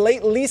girlfriend, the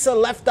late Lisa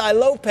Left Eye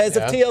Lopez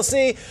of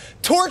TLC,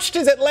 torched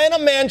his Atlanta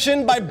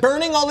mansion by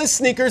burning all his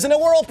sneakers in a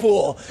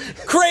whirlpool.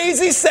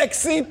 Crazy,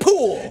 sexy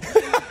pool.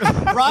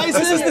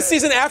 This is the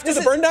season after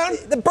the burn down?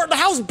 The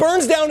house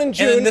burns down in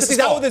June because he's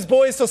out with his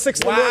boys till 6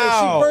 in the morning.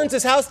 She burns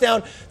his house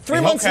down. 3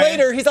 months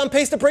later, he's on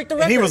pace to break the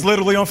record. And he was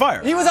literally on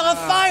fire. He was on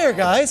fire,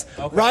 guys.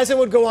 Rison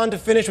would go on to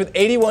finish with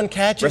 81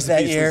 catches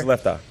that year.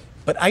 Left eye.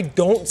 But I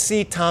don't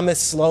see Thomas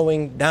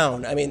slowing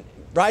down. I mean,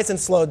 Rison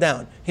slowed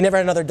down. He never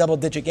had another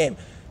double-digit game.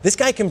 This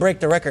guy can break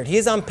the record. He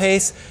is on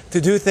pace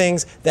to do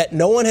things that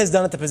no one has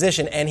done at the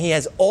position, and he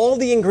has all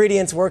the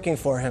ingredients working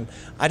for him.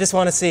 I just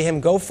want to see him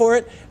go for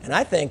it, and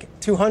I think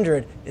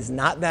 200 is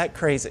not that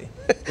crazy.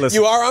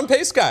 You are On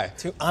Pace Guy.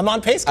 I'm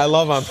On Pace Guy. I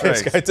love On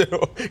Pace Guy,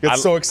 too. Get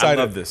so excited.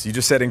 I love this. You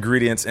just said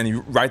ingredients,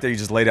 and right there you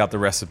just laid out the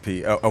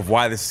recipe of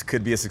why this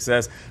could be a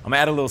success. I'm going to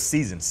add a little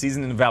season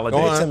and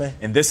validation.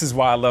 And this is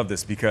why I love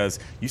this, because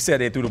you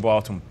said they threw the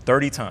ball to him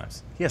 30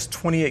 times. He has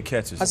 28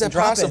 catches. How's that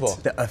possible?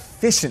 The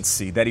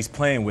efficiency that he's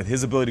playing with,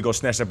 his ability to go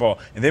snatch that ball.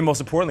 And then most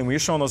importantly, when you're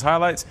showing those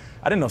highlights,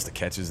 I didn't notice the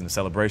catches and the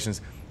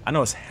celebrations. I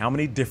noticed how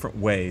many different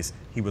ways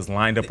he was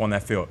lined up on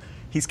that field.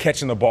 He's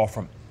catching the ball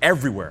from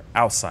everywhere,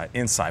 outside,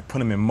 inside,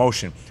 put him in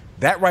motion.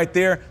 That right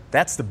there,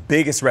 that's the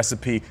biggest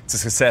recipe to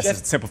success.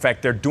 It's a simple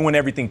fact. They're doing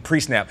everything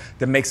pre-snap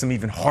that makes them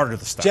even harder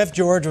to stop. Jeff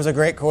George was a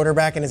great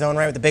quarterback in his own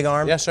right with the big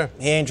arm. Yes, sir.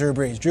 He ain't Drew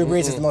Brees. Drew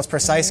Brees is the most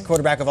precise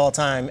quarterback of all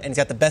time, and he's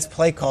got the best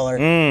play caller,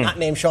 not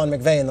named Sean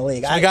McVay in the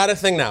league. So I got a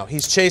thing now.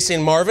 He's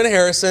chasing Marvin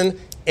Harrison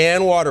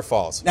and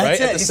waterfalls, right?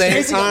 At the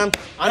same time.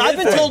 I've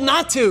been told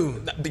not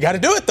to. You got to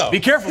do it, though. Be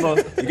careful,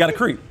 though. You got to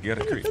creep.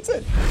 That's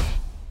it.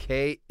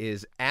 K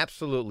is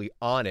absolutely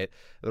on it.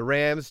 The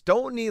Rams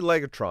don't need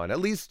Legatron, at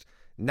least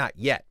not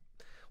yet.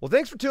 Well,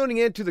 thanks for tuning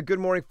in to the Good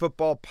Morning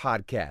Football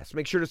podcast.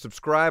 Make sure to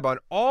subscribe on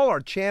all our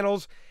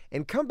channels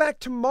and come back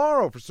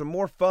tomorrow for some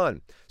more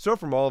fun. So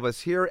from all of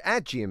us here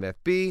at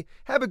GMFB,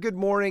 have a good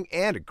morning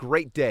and a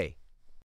great day.